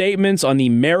unsubstantiated statements on the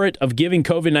merit of giving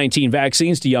COVID-19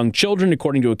 vaccines to young children,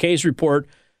 according to a case report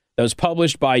that was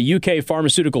published by UK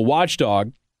pharmaceutical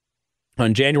watchdog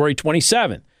on January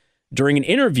 27th. During an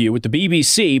interview with the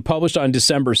BBC published on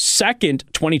December 2nd,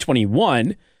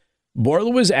 2021,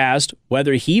 Bourla was asked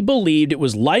whether he believed it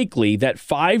was likely that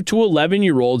 5 to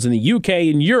 11-year-olds in the UK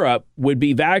and Europe would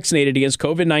be vaccinated against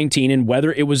COVID-19 and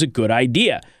whether it was a good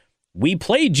idea. We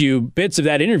played you bits of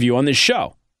that interview on this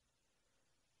show.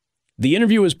 The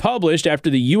interview was published after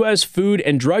the U.S. Food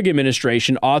and Drug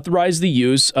Administration authorized the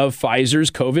use of Pfizer's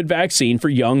COVID vaccine for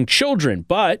young children.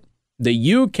 But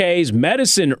the UK's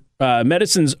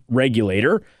medicines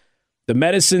regulator, the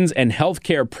Medicines and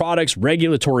Healthcare Products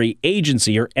Regulatory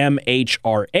Agency, or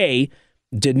MHRA,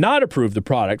 did not approve the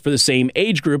product for the same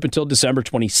age group until December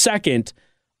 22nd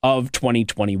of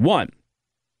 2021.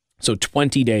 So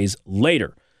 20 days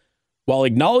later. While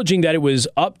acknowledging that it was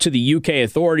up to the UK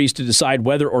authorities to decide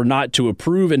whether or not to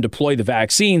approve and deploy the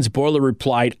vaccines, Bourla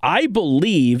replied, "I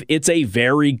believe it's a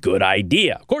very good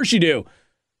idea." Of course you do.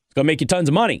 It's going to make you tons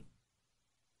of money.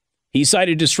 He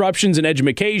cited disruptions in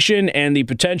education and the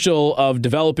potential of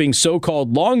developing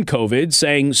so-called long COVID,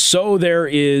 saying, "So there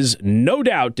is no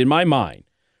doubt in my mind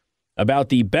about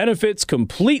the benefits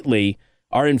completely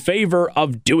are in favor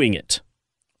of doing it."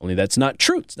 Only that's not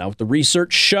true. It's not what the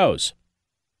research shows.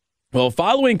 Well,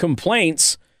 following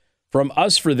complaints from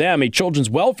Us for Them, a children's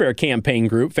welfare campaign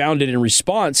group founded in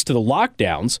response to the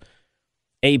lockdowns,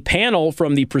 a panel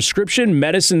from the Prescription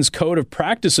Medicines Code of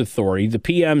Practice Authority, the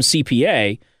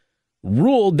PMCPA,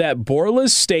 ruled that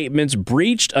Bourla's statements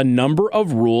breached a number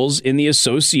of rules in the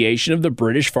Association of the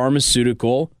British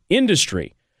Pharmaceutical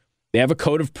Industry. They have a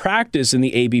code of practice in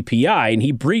the ABPI, and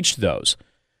he breached those.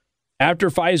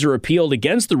 After Pfizer appealed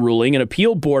against the ruling, an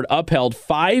appeal board upheld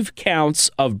 5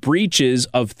 counts of breaches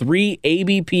of 3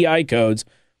 ABPI codes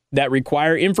that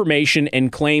require information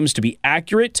and claims to be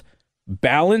accurate,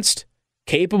 balanced,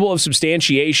 capable of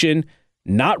substantiation,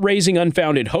 not raising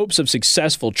unfounded hopes of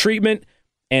successful treatment,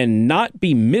 and not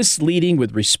be misleading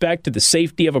with respect to the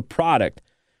safety of a product.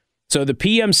 So the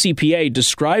PMCPA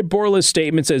described Bourla's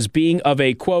statements as being of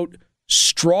a, quote,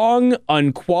 strong,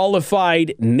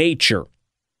 unqualified nature.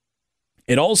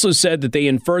 It also said that they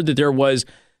inferred that there was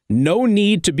no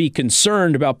need to be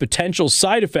concerned about potential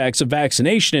side effects of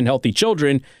vaccination in healthy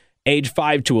children age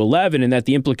 5 to 11, and that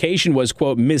the implication was,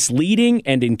 quote, misleading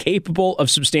and incapable of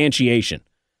substantiation.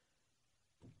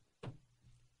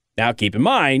 Now, keep in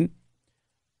mind,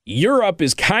 Europe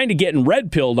is kind of getting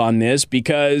red-pilled on this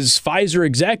because Pfizer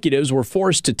executives were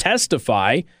forced to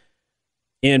testify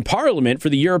in Parliament for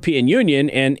the European Union,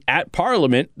 and at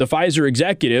Parliament, the Pfizer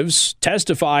executives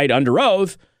testified under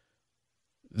oath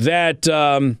that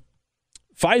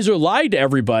Pfizer lied to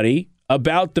everybody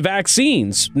about the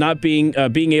vaccines not being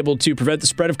able to prevent the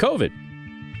spread of COVID.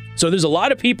 So there's a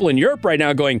lot of people in Europe right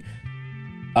now going,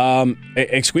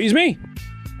 excuse me?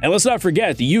 And let's not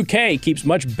forget, the UK keeps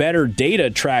much better data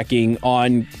tracking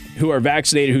on who are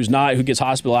vaccinated, who's not, who gets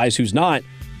hospitalized, who's not.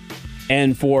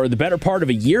 And for the better part of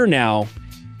a year now,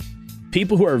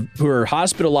 people who are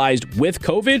hospitalized with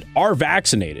COVID are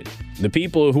vaccinated. The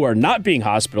people who are not being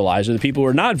hospitalized are the people who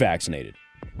are not vaccinated.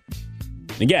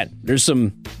 Again, there's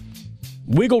some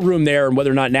wiggle room there and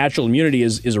whether or not natural immunity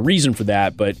is a reason for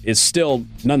that, but it's still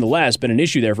nonetheless been an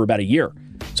issue there for about a year.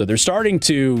 So they're starting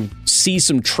to see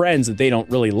some trends that they don't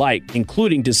really like,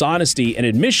 including dishonesty and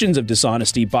admissions of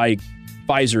dishonesty by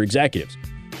Pfizer executives.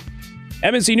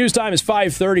 MNC News Time is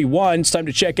 5:31. It's time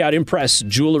to check out Impress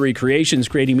Jewelry Creations,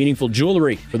 creating meaningful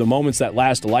jewelry for the moments that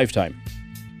last a lifetime.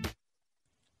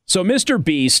 So Mr.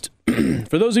 Beast,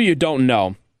 for those of you who don't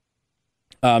know,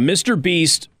 Mr.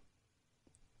 Beast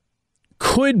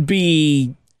could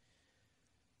be,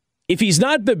 if he's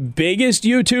not the biggest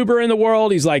YouTuber in the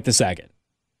world, he's like the second.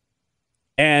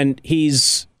 And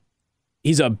he's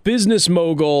a business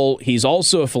mogul. He's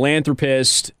also a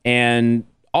philanthropist and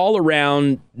all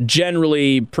around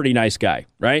generally pretty nice guy,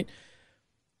 right?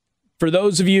 For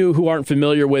those of you who aren't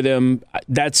familiar with him,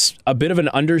 that's a bit of an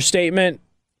understatement.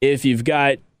 If you've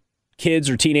got kids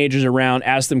or teenagers around,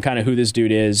 ask them kind of who this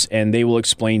dude is, and they will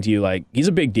explain to you, like, he's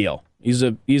a big deal. He's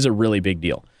a really big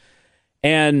deal.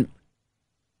 And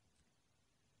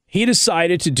he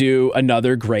decided to do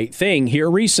another great thing here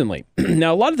recently.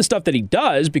 Now, a lot of the stuff that he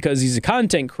does, because he's a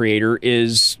content creator,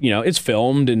 is, it's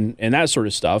filmed and that sort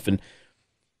of stuff. And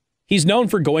he's known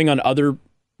for going on other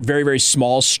very, very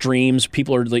small streams.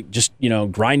 People are like just,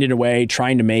 grinding away,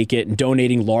 trying to make it and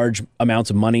donating large amounts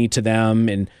of money to them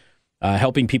and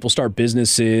helping people start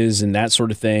businesses and that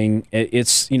sort of thing.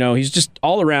 It's, he's just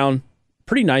all around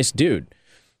pretty nice dude.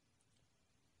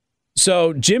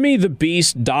 So Jimmy the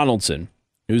Beast Donaldson,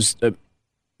 who's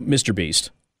Mr.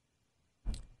 Beast,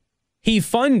 he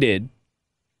funded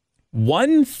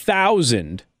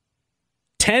 1,000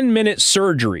 10-minute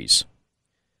surgeries.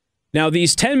 Now,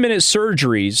 these 10-minute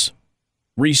surgeries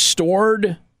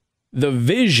restored the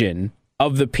vision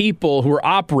of the people who were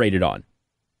operated on.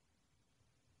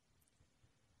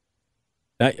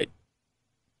 Now,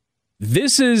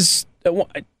 this is,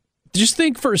 just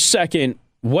think for a second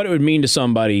what it would mean to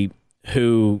somebody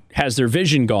who has their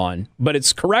vision gone, but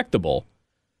it's correctable.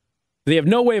 They have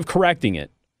no way of correcting it.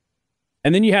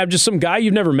 And then you have just some guy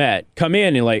you've never met come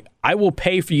in and like, I will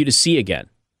pay for you to see again,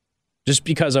 just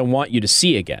because I want you to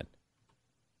see again.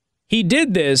 He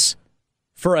did this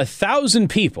for 1,000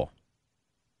 people.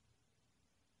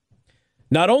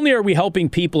 Not only are we helping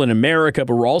people in America,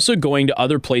 but we're also going to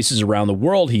other places around the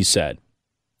world, he said.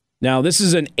 Now, this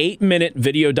is an 8-minute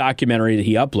video documentary that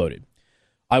he uploaded.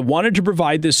 I wanted to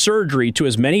provide this surgery to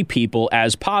as many people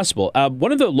as possible.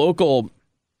 One of the local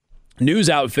news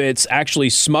outfits actually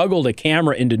smuggled a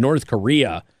camera into North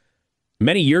Korea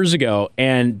many years ago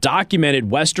and documented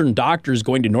Western doctors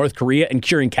going to North Korea and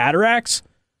curing cataracts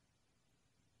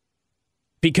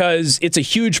because it's a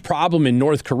huge problem in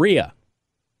North Korea.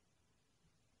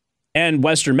 And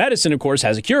Western medicine, of course,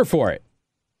 has a cure for it,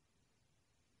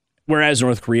 whereas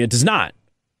North Korea does not.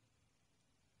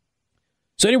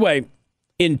 So anyway,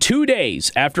 in 2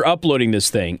 days after uploading this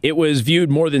thing, it was viewed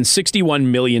more than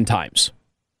 61 million times.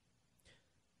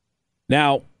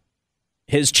 Now,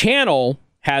 his channel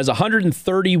has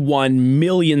 131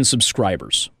 million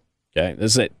subscribers. Okay,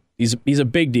 that's it. He's a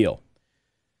big deal.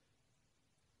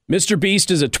 Mr. Beast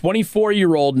is a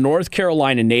 24-year-old North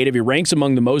Carolina native. He ranks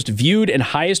among the most viewed and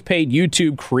highest paid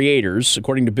YouTube creators,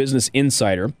 according to Business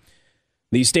Insider.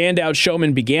 The standout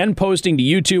showman began posting to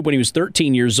YouTube when he was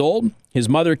 13 years old. His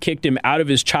mother kicked him out of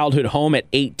his childhood home at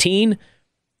 18.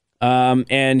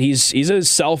 And he's a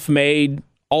self-made,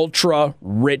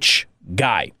 ultra-rich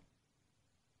guy.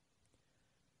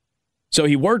 So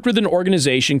he worked with an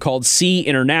organization called C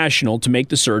International to make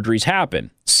the surgeries happen.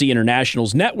 C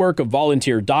International's network of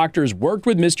volunteer doctors worked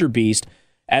with Mr. Beast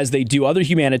as they do other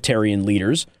humanitarian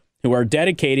leaders who are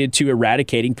dedicated to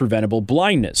eradicating preventable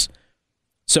blindness.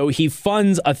 So he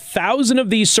funds 1,000 of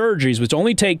these surgeries, which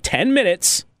only take 10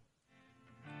 minutes.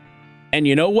 And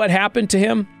you know what happened to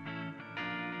him?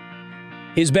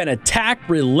 He's been attacked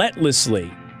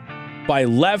relentlessly by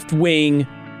left-wing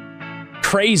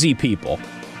crazy people.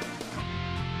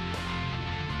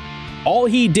 All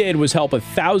he did was help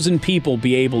 1,000 people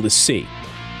be able to see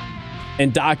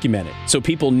and document it so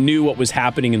people knew what was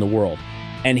happening in the world.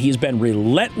 And he's been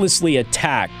relentlessly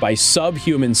attacked by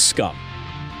subhuman scum.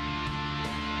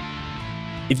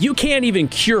 If you can't even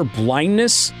cure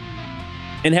blindness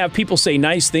and have people say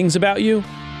nice things about you,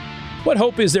 what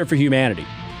hope is there for humanity?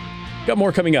 Got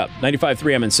more coming up. 95.3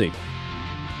 MNC.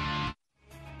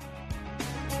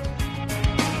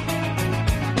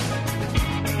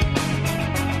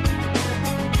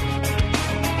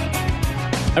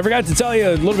 I I forgot to tell you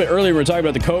a little bit earlier, we were talking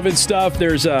about the COVID stuff.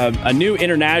 There's a new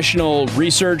international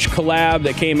research collab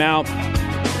that came out.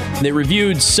 They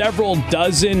reviewed several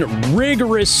dozen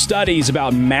rigorous studies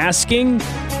about masking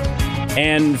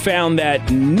and found that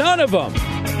none of them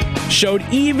showed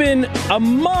even a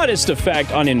modest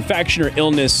effect on infection or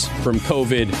illness from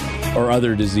COVID or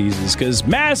other diseases, because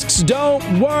masks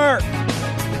don't work.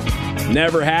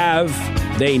 Never have.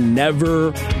 They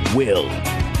never will.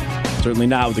 Certainly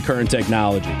not with the current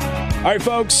technology. All right,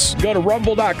 folks, go to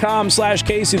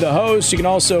rumble.com/Casey the host. You can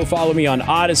also follow me on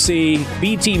Odyssey,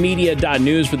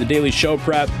 btmedia.news for the daily show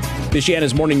prep.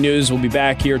 Michiana's Morning News will be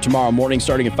back here tomorrow morning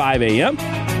starting at 5 a.m.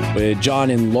 with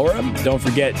John and Laura. Don't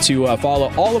forget to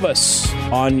follow all of us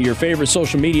on your favorite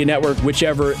social media network,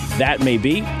 whichever that may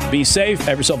be. Be safe.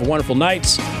 Have yourself a wonderful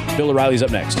night. Bill O'Reilly's up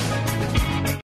next.